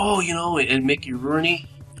like, oh, you know, and Mickey Rooney.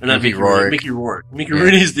 Or not Mickey Rourke. Mickey Rourke. Mickey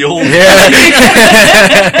Rooney's the old Yeah.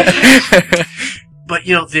 But,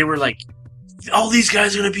 you know, they were like, all these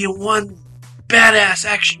guys are going to be in one badass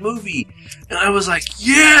action movie. And I was like,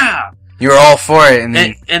 yeah! You were all for it. And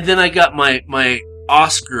then I got my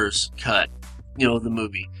Oscars cut, you know, the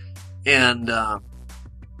movie. And I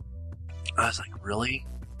was like, really?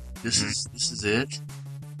 This is it?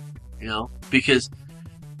 You know? Because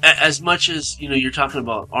as much as, you know, you're talking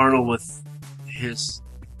about Arnold with his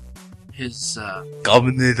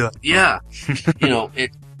Governator. yeah. You know,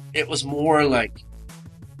 it was more like,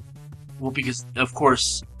 well, because of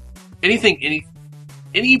course anything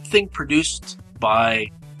produced by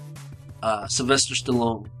Sylvester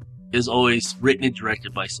Stallone is always written and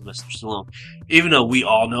directed by Sylvester Stallone. Even though we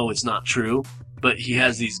all know it's not true, but he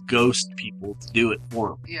has these ghost people to do it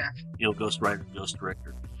for him. Yeah. You know, ghost writer, ghost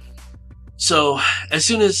director. So, as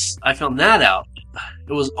soon as I found that out,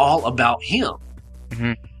 it was all about him.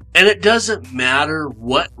 Mm-hmm. And it doesn't matter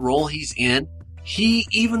what role he's in.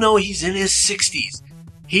 Even though he's in his 60s,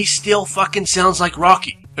 he still fucking sounds like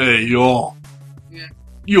Rocky. Hey, y'all. Yeah.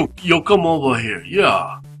 Yo, come over here.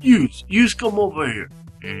 Yeah. Use come over here.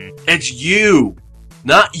 Mm-hmm. It's you.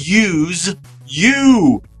 Not use.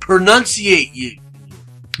 You. Pronunciate you.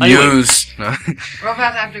 Anyway, Use. Real fast,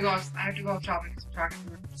 I have to go off topic.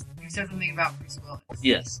 You said something about Bruce Willis.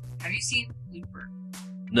 Yes. Have you seen Looper?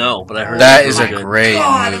 No, but I heard That it was is a good. great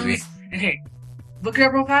God, movie. Okay, look it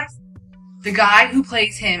up real fast. The guy who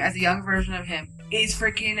plays him as a young version of him is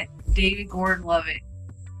freaking David Gordon-Levitt.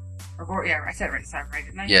 Yeah, I said it right this time, right?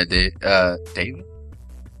 Didn't I? Yeah, David?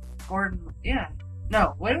 Gordon. Yeah.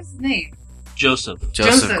 No, what was his name? Joseph.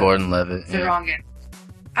 Joseph. Gordon-Levitt. Said it Yeah. wrong again.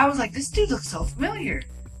 I was like, this dude looks so familiar.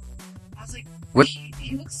 I was like, What-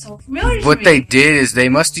 he looks so familiar. What to they me. did is they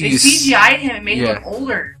must have They used. CGI'd him and made him Yeah. look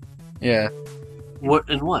older. Yeah. What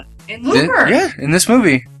and what? In Looper. Yeah, in this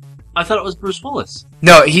movie. I thought it was Bruce Willis.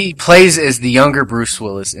 No, he plays as the younger Bruce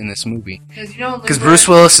Willis in this movie. Because you know, Because Looper- Bruce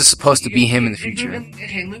Willis is supposed to be you- him in the you- future.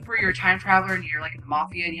 Okay, Looper, you're a time traveler and you're like in the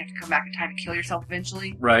mafia and you have to come back in time to kill yourself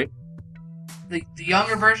eventually. Right. The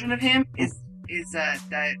younger version of him is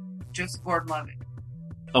that Joseph Gordon-Levitt.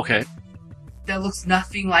 Okay. That looks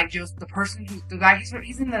nothing like the guy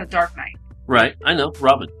he's in the Dark Knight. Right. I know.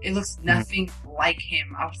 Robin. It looks nothing like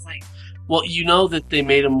him. I was like, Well, you know that they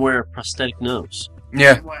made him wear a prosthetic nose.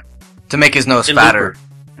 Yeah, what? to make his nose In fatter.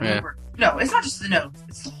 In Yeah. Looper. No, it's not just the nose.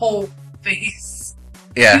 It's the whole face.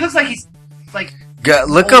 He Yeah. looks like he's like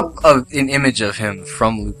Look up an image of him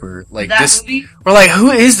from Looper. Like that this. movie. We're like,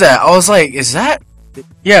 who is that? I was like, is that?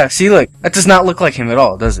 Yeah, see, look. That does not look like him at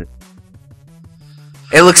all, does it?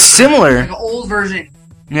 It looks similar. Like an old version.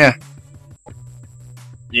 Yeah.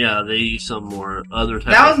 Yeah, they use some more other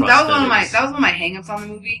type That was of one of my prosthetics. hangups on the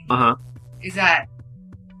movie. Uh-huh. Is that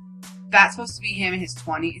that's supposed to be him in his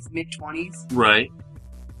 20s, mid-20s, Right.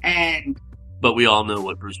 and But we all know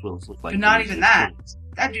what Bruce Willis looked like. But not in his even that. 20s.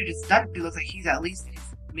 that dude looks like he's at least in his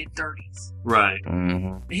mid-30s. Right.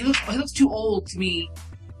 Mm-hmm. He looks too old to me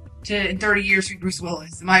in 30 years to be Bruce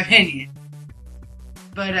Willis, in my opinion.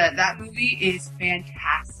 But that movie is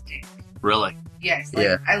fantastic. Really. Yes,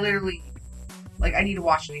 Yeah. I literally I need to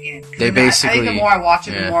watch it again. 'Cause They I basically- think the more I watch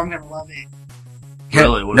it, yeah. the more I'm gonna love it.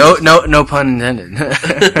 Really? What No pun intended.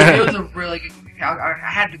 It was a really good movie. I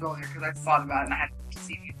had to go there because I thought about it and I had to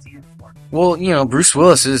see if you'd seen it before. Well, you know, Bruce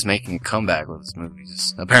Willis is making a comeback with his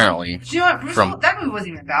movies, apparently. But you know what? That movie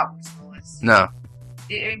wasn't even about Bruce Willis. No.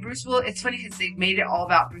 Bruce Willis. It's funny because they made it all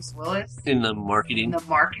about Bruce Willis In the in marketing. the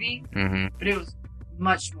marketing, Mm-hmm. but it was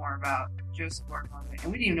much more about Joseph Gordon-Levitt,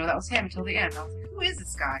 and we didn't even know that was him until the end. I was like, "Who is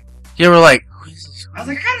this guy?" Yeah, we're like, who is this? I was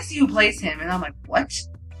like, "I gotta see who plays him," and I'm like, "What?"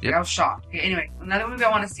 Yep. I was shocked. Okay, anyway, another movie I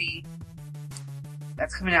want to see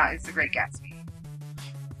that's coming out is The Great Gatsby.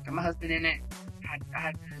 Got my husband in it.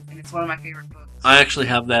 And it's one of my favorite books. I actually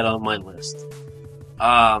have that on my list.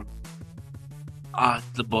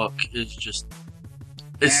 The book is just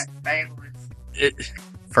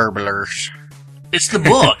Furblers. it's the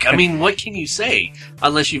book. I mean, what can you say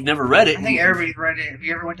unless you've never read it? I think everybody's read it. If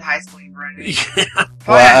you ever went to high school, you've read it. Yeah.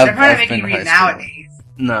 They're probably I've making you been read to it high school. nowadays.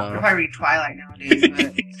 No. They're probably reading Twilight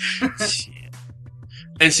nowadays. But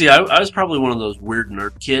And see, I was probably one of those weird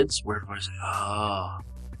nerd kids where everybody's like, oh.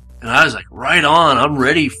 And I was like, right on, I'm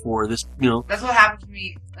ready for this, that's what happened to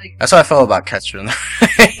me. Like, That's how I felt about Catcher in the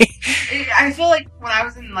Rye. I feel like when I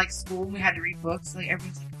was in like school and we had to read books, like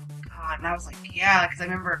everyone's like, oh god, and I was like, yeah, because I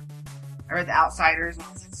remember I read The Outsiders and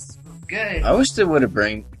I was like, this is really good. I wish they would have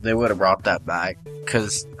brought that back,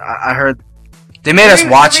 because I heard they made us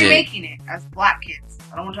watch they're it. remaking it as black kids.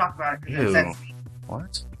 I don't want to talk about it because it Ew. upsets me.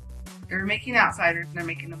 What? They're making Outsiders and they're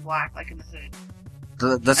making them black, like in the hood.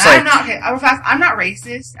 That's And like I'm not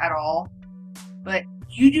racist at all, but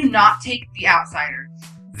you do not take The Outsiders.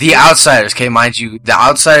 The Outsiders. Okay, mind you, The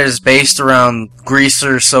Outsiders is based around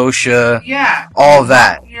Greaser, Sosha, Yeah. all of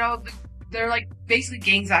that. You know, they're like basically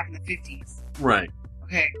gangs back in the 50s. Right.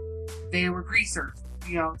 Okay. They were greasers.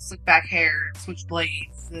 You know, slick back hair, switch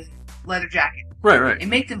blades, the leather jacket. Right. And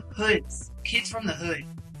make them hoods. Kids from the hood.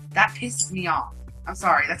 That pisses me off. I'm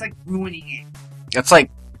sorry. That's like ruining it. It's like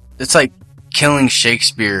killing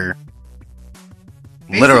Shakespeare.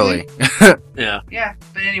 Literally. Yeah. Yeah.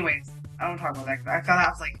 But anyways, I don't talk about that. 'Cause I found out,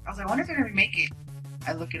 I was like, I wonder if they're gonna remake it.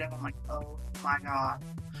 I look it up. I'm like, oh my god.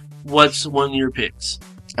 What's one of your picks?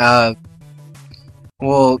 Well,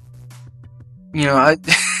 I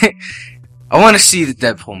I want to see the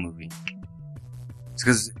Deadpool movie.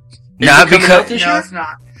 Because not it coming out because this No, year? it's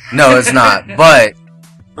not. no, it's not. But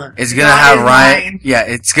it's gonna Not have in Ryan. mine. Yeah,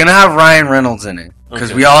 it's gonna have Ryan Reynolds in it because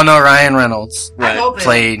Okay. we all know Ryan Reynolds. I Right. hope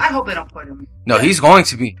Played- I hope they don't put him. No, he's going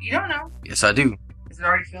to be. You don't know. Yes, I do. Is it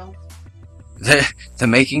already filmed? The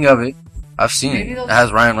making of it, I've seen Maybe it. they'll- It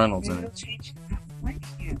has Ryan Reynolds Maybe in they'll it. change it. I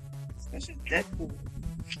like him. Especially Deadpool.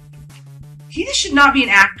 He just should not be an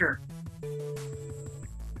actor.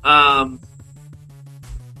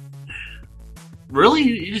 Really?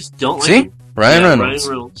 You just don't like See? him? Ryan Yeah, Reynolds. Ryan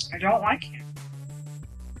Reynolds. I don't like him.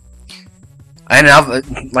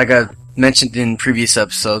 And like I mentioned in previous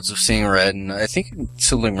episodes of Seeing Red, and I think in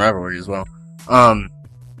Sibling Rivalry as well.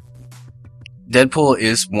 Deadpool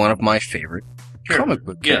is one of my favorite comic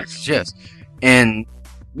book characters. Yes, and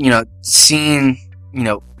seeing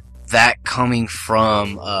that coming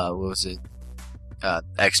from what was it?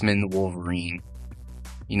 X-Men: The Wolverine.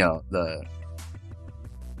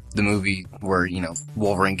 The movie where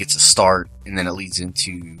Wolverine gets a start, and then it leads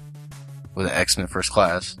into with the X-Men First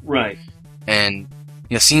Class. Right. And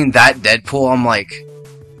seeing that Deadpool, I'm like,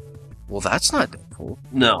 well, that's not Deadpool.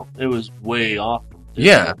 No, it was way off.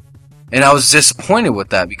 Yeah. And I was disappointed with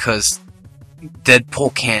that because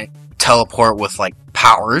Deadpool can't teleport with like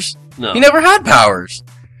powers. No. He never had powers.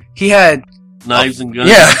 He had Knives and guns.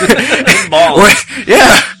 Yeah. And balls.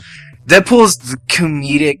 yeah. Deadpool's the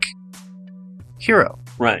comedic hero.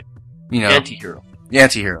 Right. Anti-hero.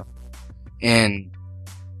 Anti-hero. And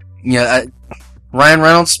Ryan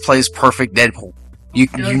Reynolds plays perfect Deadpool. You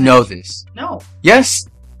know this. No. Yes.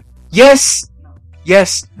 No.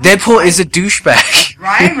 Yes. Deadpool is a douchebag.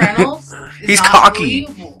 Ryan Reynolds is He's not cocky.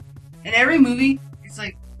 believable. In every movie, it's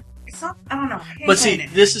like, it's not, I don't know. I can't But explain see,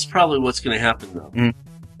 it. this is probably what's going to happen, though. Mhm.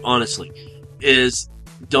 Honestly, is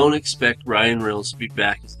don't expect Ryan Reynolds to be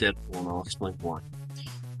back as Deadpool, and I'll explain why.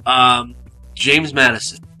 James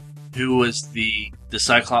Madison, who was the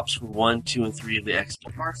Cyclops for 1, 2, and 3 of the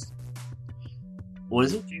X-Men. Marston. What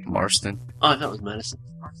is it? Marston. Oh, I thought it was Madison.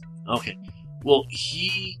 Marston. Okay. Well,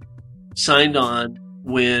 he signed on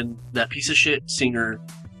when that piece of shit singer,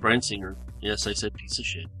 Bryan Singer, yes, I said piece of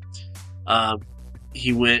shit,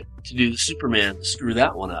 he went to do the Superman to screw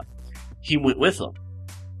that one up. He went with them.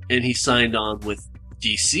 And he signed on with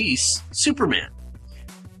DC's Superman.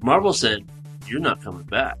 Marvel said, you're not coming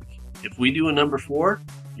back. If we do a number 4,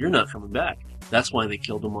 you're not coming back. That's why they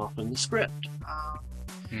killed him off in the script.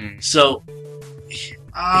 So,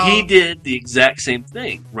 he did the exact same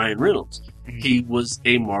thing, Ryan Reynolds. He was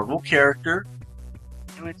a Marvel character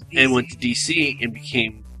and went to DC and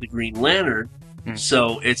became the Green Lantern. Hmm.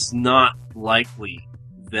 So it's not likely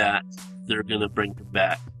that they're going to bring him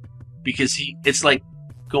back because it's like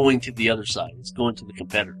going to the other side. It's going to the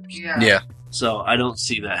competitors. Yeah. So I don't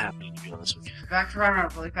see that happening, to be honest with you. Back to Ryan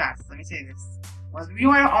Reynolds really fast. Let me say this. I want to tell you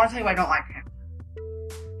why I don't like him.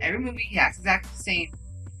 Every movie he acts exactly the same.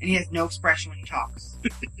 and he has no expression when he talks.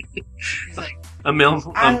 He's like, A male,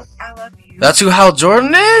 I love you. That's who Hal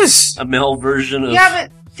Jordan is. a male version of. Yeah,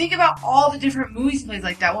 but think about all the different movies he plays.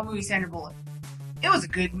 Like that one movie, Sandra Bullock. It was a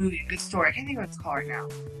good movie, a good story. I can't think of what it's called right now.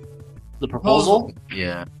 The Proposal.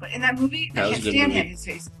 Yeah. But in that movie, That I was can't a good stand movie. him. His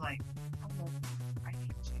face is like, I love you. I hate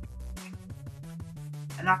you.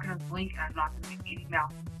 I'm not gonna blink. I'm not gonna make any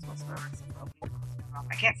mouth whatsoever.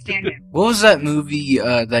 I can't stand him. What was that movie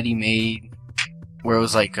that he made where it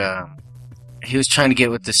was like he was trying to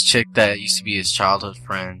get with this chick that used to be his childhood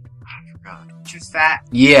friend? I forgot. She was fat.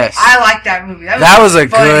 Yes. I like that movie. That was a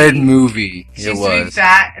funny. good movie. She It used to be was.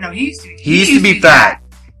 fat. No, he used to. He used to be fat.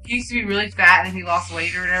 He used to be really fat, and then he lost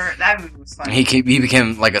weight or whatever. That movie was funny. He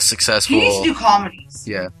became like a successful. He needs to do comedies.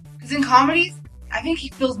 Yeah. Because in comedies, I think he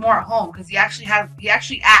feels more at home because he actually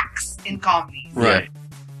acts in comedies. Right.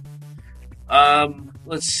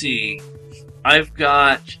 Let's see. I've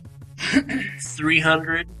got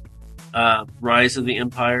 300 Rise of the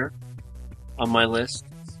Empire on my list.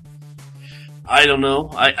 I don't know.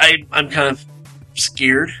 I'm kind of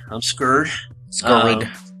scared. I'm scared. Scared.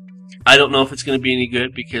 I don't know if it's going to be any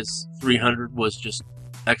good because 300 was just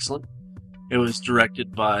excellent. It was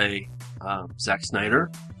directed by Zack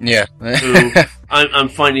Snyder. Yeah. Who I'm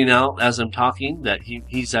finding out as I'm talking that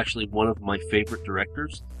he's actually one of my favorite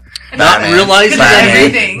directors. Not Batman. realizing Batman. that.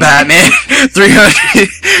 Everything. Batman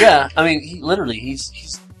 300. Yeah, I mean,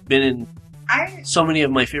 he's been in I so many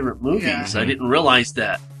of my favorite movies. Yeah. I didn't realize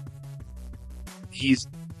that he's.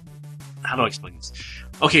 How do I explain this?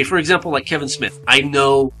 Okay, for example, like Kevin Smith. I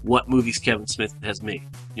know what movies Kevin Smith has made,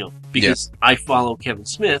 because I follow Kevin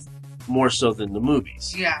Smith more so than the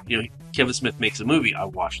movies. yeah. Kevin Smith makes a movie, I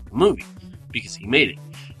watch the movie because he made it.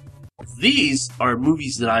 These are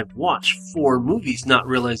movies that I've watched 4 movies, not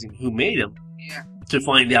realizing who made them, Yeah. to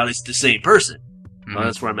find out it's the same person. Mhm. Well,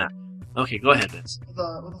 that's where I'm at. Okay, go ahead, Vince. With the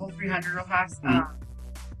whole 300 real fast. Mhm.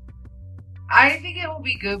 I think it will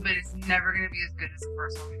be good, but it's never going to be as good as the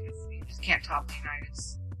first one because you just can't top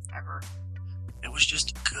Leonidas ever. It was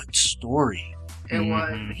just a good story. It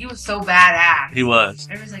was. Mhm. But he was so badass. He was.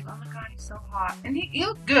 Everyone's like, oh my god, he's so hot. And he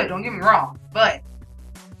looked good, don't get me wrong. But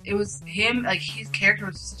it was him, like, his character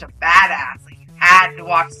was such a badass. Like, you had to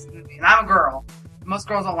watch this movie. And I'm a girl. Most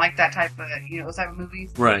girls don't like that type of, those type of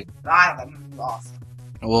movies. Right. But I thought that movie was awesome.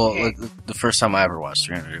 Well, Okay. like, the first time I ever watched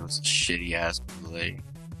 300, it was a shitty ass movie.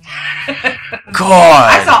 I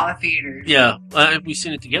God. saw it in the theater. Yeah, we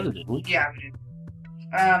seen it together, didn't we? Yeah, we did.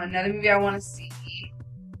 Another movie I want to see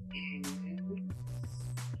is...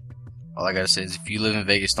 All I gotta say is, if you live in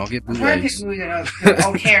Vegas, don't get I'm trying to bootlegs. pick movies I know.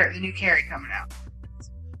 Oh, Carrie, the new Carrie coming out.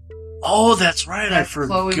 Oh, that's right. That's I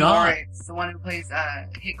Chloe forgot. Moritz, the one who plays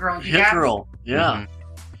Hit Girl and Hit Kick-Ass. Girl. Yeah.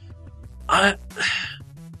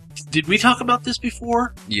 Did we talk about this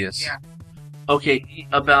before? Yes. Yeah. Okay,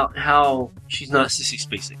 about how she's not Sissy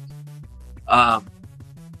Spacek. How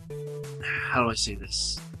do I say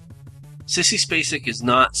this? Sissy Spacek is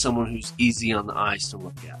not someone who's easy on the eyes to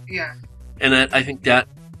look at. Yeah. And I think that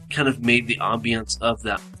kind of made the ambience of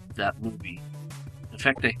that movie. In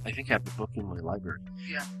fact, I think I have the book in my library.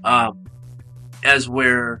 Yeah. As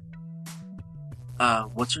where,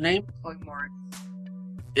 what's her name? Chloe Moritz.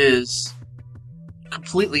 Is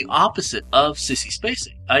completely opposite of Sissy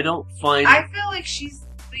Spacek. I don't find. I feel like she's,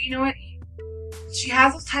 you know what? She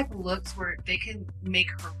has those type of looks where they can make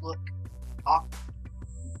her look awkward.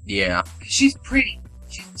 Yeah. She's pretty.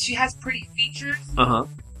 She has pretty features. Uh huh.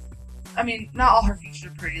 I mean, not all her features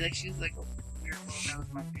are pretty. Like, she's like a weird little nose,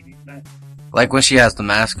 in my opinion. But Like when she has the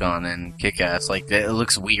mask on and Kick-Ass, like, it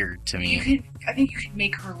looks weird to me. I think you could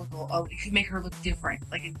make her look. You could make her look different.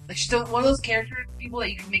 Like she's still one of those character people that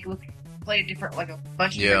you can make play a different, like a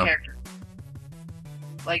bunch of different characters.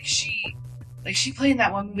 Like she played in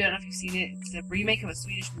that one movie. I don't know if you've seen it. It's a remake of a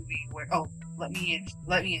Swedish movie where Let Me In.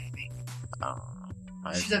 I think.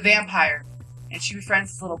 She's a vampire, and she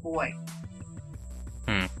befriends this little boy.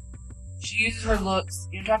 She uses her looks.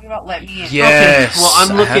 You're talking about Let Me In. Yes. Okay. Well,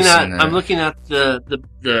 I'm I looking have at seen that.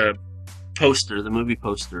 the poster, the movie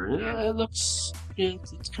poster. It looks. Yeah,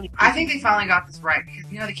 it's kind of. I think they finally got this right because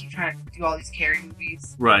they keep trying to do all these Carrie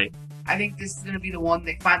movies. Right. I think this is going to be the one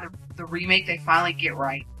they find the remake they finally get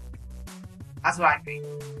right. That's what I think.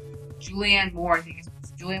 Julianne Moore, I think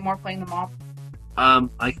is Julianne Moore playing the mom.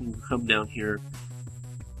 I can come down here,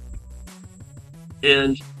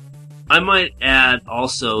 and I might add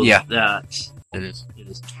also that It is. it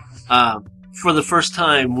is. For the first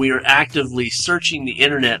time, we are actively searching the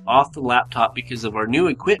internet off the laptop because of our new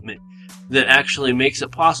equipment that actually makes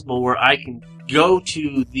it possible where I can go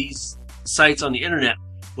to these sites on the internet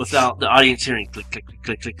without the audience hearing click, click, click,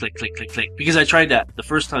 click, click, click, click, click, click. Because I tried that the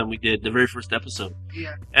first time we did the very first episode,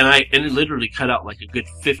 Yeah. and it literally cut out like a good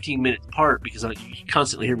 15-minute part because you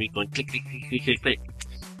constantly hear me going click, click, click, click, click, click.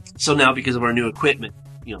 So now, because of our new equipment,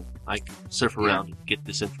 I can surf around and get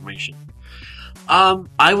this information.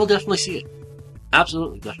 I will definitely see it.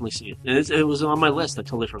 Absolutely, definitely see it. And it was on my list. I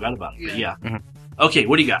totally forgot about it. But yeah. Mhm. Okay,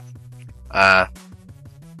 what do you got?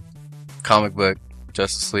 Comic book,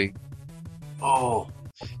 Justice League. Oh,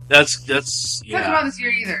 that's It's not yeah. about this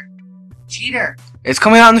year either. Cheater. It's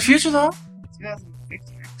coming out in the future though.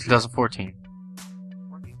 2015. 2014.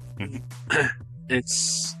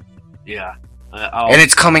 It's yeah. And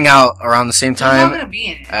it's coming out around the same Who's not time gonna be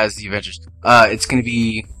in it? as the Avengers. It's gonna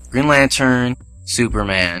be Green Lantern,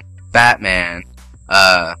 Superman, Batman,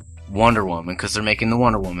 Wonder Woman, because they're making the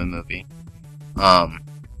Wonder Woman movie.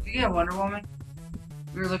 Speaking of Wonder Woman,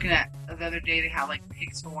 we were looking at the other day they had like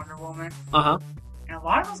picks for Wonder Woman, Uh-huh. and a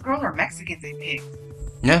lot of those girls are Mexicans they picked.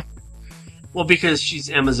 Well, because she's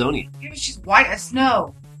Amazonian. Yeah, but she's white as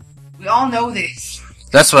snow. We all know this.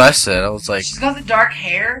 That's what I said. I was like, She's got the dark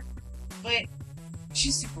hair, but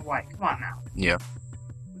she's super white. Come on now. yeah.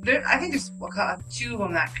 I think there's two of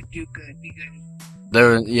them that could be good.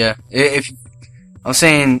 If I'm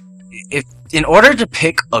saying, if in order to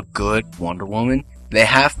pick a good Wonder Woman, they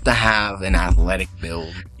have to have an athletic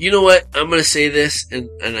build. You know what? I'm gonna say this, and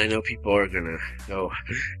I know people are gonna go,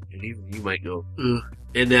 and even you might go, ugh.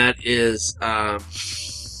 And that is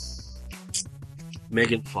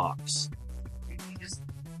Megan Fox.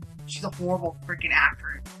 She's a horrible freaking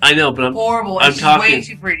actor. I know, but Horrible. I'm And she's talking- way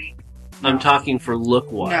too pretty. I'm No. talking for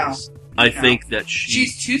look wise. I No. think that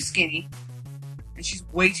She's too skinny, and she's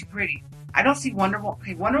way too pretty. I don't see Wonder Woman.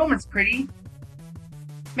 Okay, Wonder Woman's pretty.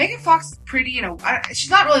 Megan Fox is pretty, she's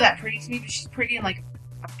not really that pretty to me, but she's pretty in like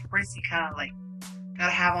a prissy kind of like,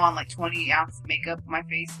 gotta have on like 20 ounces of makeup on my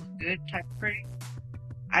face, look good type of pretty.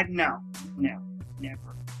 No,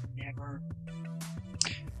 never.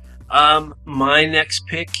 My next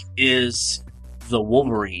pick is the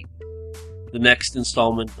Wolverine, the next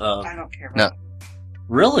installment of. I don't care No. about him.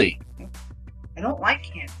 Really? I don't like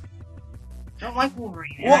him. I don't like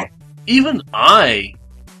Wolverine. Well, even I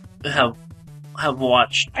have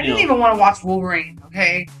watched. I didn't even want to watch Wolverine,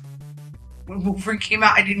 okay? When Wolverine came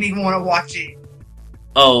out, I didn't even want to watch it.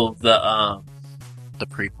 Oh, the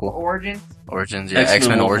prequel Origins. yeah,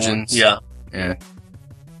 X-Men Wolverine. Origins. Yeah. Yeah.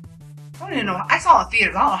 I don't even know. I saw it in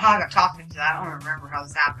theaters. I don't know how I got talked into that. I don't remember how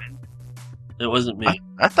this happened. It wasn't me.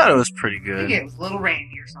 I thought it was pretty I good. think it was Little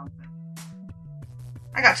Randy or something.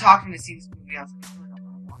 I got talked into seeing this movie. I was like, I don't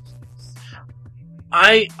want to watch this.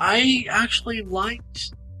 I actually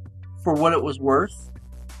liked, for what it was worth.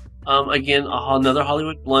 Again, another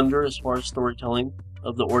Hollywood blunder as far as storytelling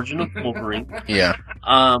of the origin of Wolverine. Yeah.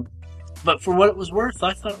 But for what it was worth,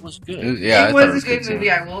 I thought it was good. Yeah, I it thought it was a good too.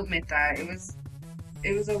 movie. I will admit that it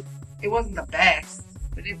wasn't the best,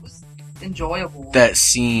 but it was enjoyable. That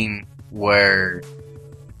scene where,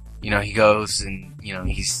 he goes and,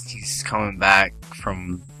 he's coming back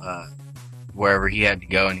from, wherever he had to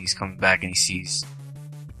go, and he's coming back and he sees,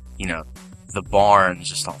 the barn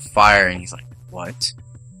just on fire, and he's like, what?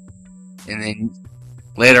 And then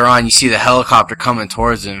later on, you see the helicopter coming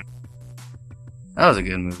towards him. That was a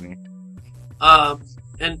good movie.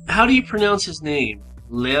 And how do you pronounce his name?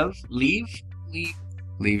 Lev?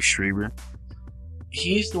 Liev Schreiber.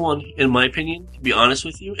 He's the one, in my opinion, to be honest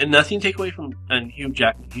with you, and nothing to take away from Hugh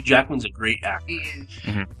Jackman. Hugh Jackman's a great actor. He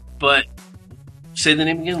is. But, say the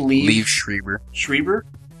name again, Liev Schreiber. Schreiber.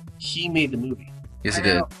 He made the movie. Yes, he I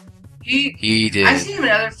did. know. He did. I've seen him in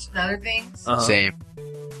other things, Uh-huh. Same.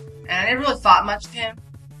 and I never really thought much of him.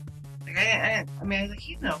 Like I was like,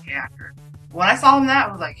 he's an okay actor. When I saw him in that,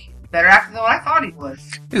 I was like, better actor than what I thought he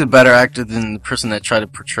was. He's a better actor than the person that tried to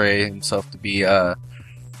portray himself to be,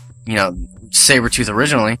 Sabretooth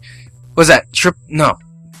originally. Was that No.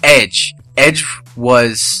 Edge. Edge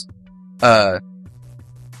was,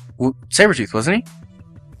 Sabretooth, wasn't he?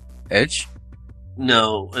 Edge?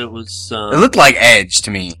 No, it was, It looked like Edge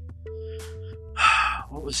to me.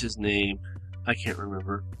 what was his name? I can't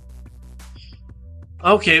remember.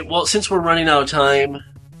 Okay, well, since we're running out of time,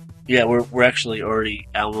 yeah, we're actually already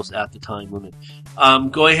almost at the time limit.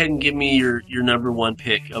 Go ahead and give me your number one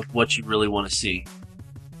pick of what you really want to see,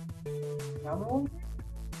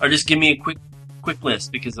 or just give me a quick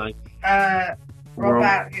list because we're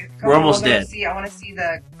almost dead. I want to see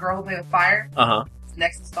the Girl Who Played with Fire. Uh-huh. The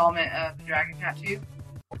next installment of the Dragon Tattoo.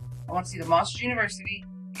 I want to see the Monsters University.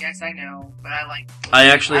 Yes, I know, but I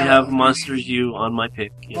actually I have love Monsters U on my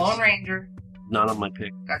pick. Yes. Lone Ranger. Not on my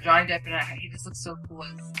pick. Got Johnny Depp in it. He just looks so cool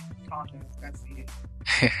as Tonto. That's needed.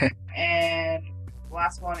 And The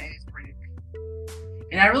last one is Riddick.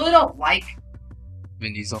 And I really don't like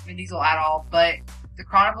Vin Diesel. Vin Diesel at all, but the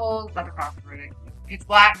Chronicles, not the Chronicles of Riddick, Pitch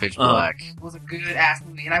Black Pitch Black. was a good ass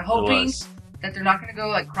movie. And I'm It hoping was. that they're not going to go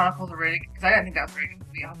like Chronicles of Riddick, because I didn't think that was a very good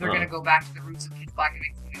movie. I hope they're going to go back to the roots of Pitch Black and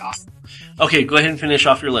make the movie awesome. Okay, go ahead and finish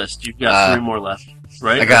off your list. You've got 3 more left,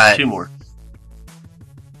 right? I got- 2 more.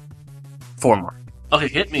 4 more. Okay,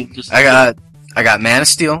 hit me. Just I got Man of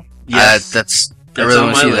Steel. Yes. That's I That's really on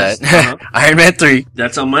want to my see list. that. Uh-huh. Iron Man 3.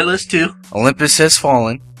 That's on my list too. Olympus Has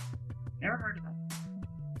Fallen. Never heard of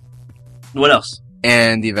that. What else?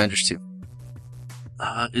 And The Avengers 2.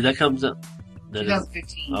 That comes up. That is,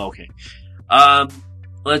 2015. oh, okay.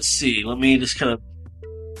 Let's see. Let me just kind of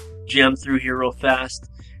jam through here real fast.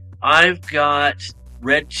 I've got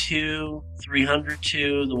Red 2,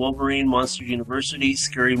 302, The Wolverine, Monster University,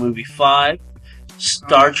 Scary Movie 5,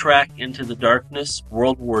 Star Trek Into the Darkness,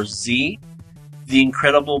 World War Z, The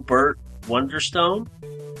Incredible Burt Wonderstone,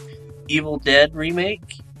 Evil Dead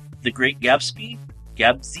Remake, The Great Gatsby,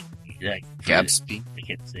 Gatsby. I can't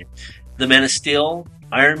say it. The Man of Steel,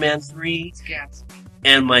 Iron Man 3, It's Gatsby.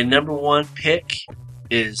 and my number 1 pick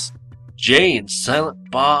is Jay and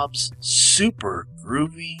Silent Bob's super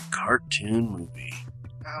groovy cartoon movie,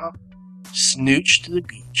 Oh. Snooch to the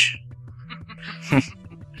Gooch.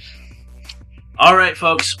 All right,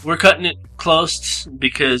 folks, we're cutting it close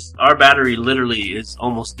because our battery literally is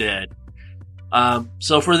almost dead.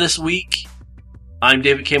 So for this week, I'm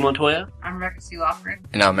David K. Montoya. I'm Rebecca C. Lofgren.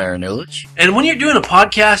 And I'm Aaron Illich. And when you're doing a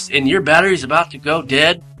podcast and your battery's about to go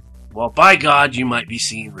dead, well, by God, you might be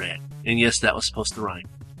seeing red. And yes, that was supposed to rhyme.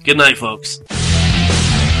 Good night, folks.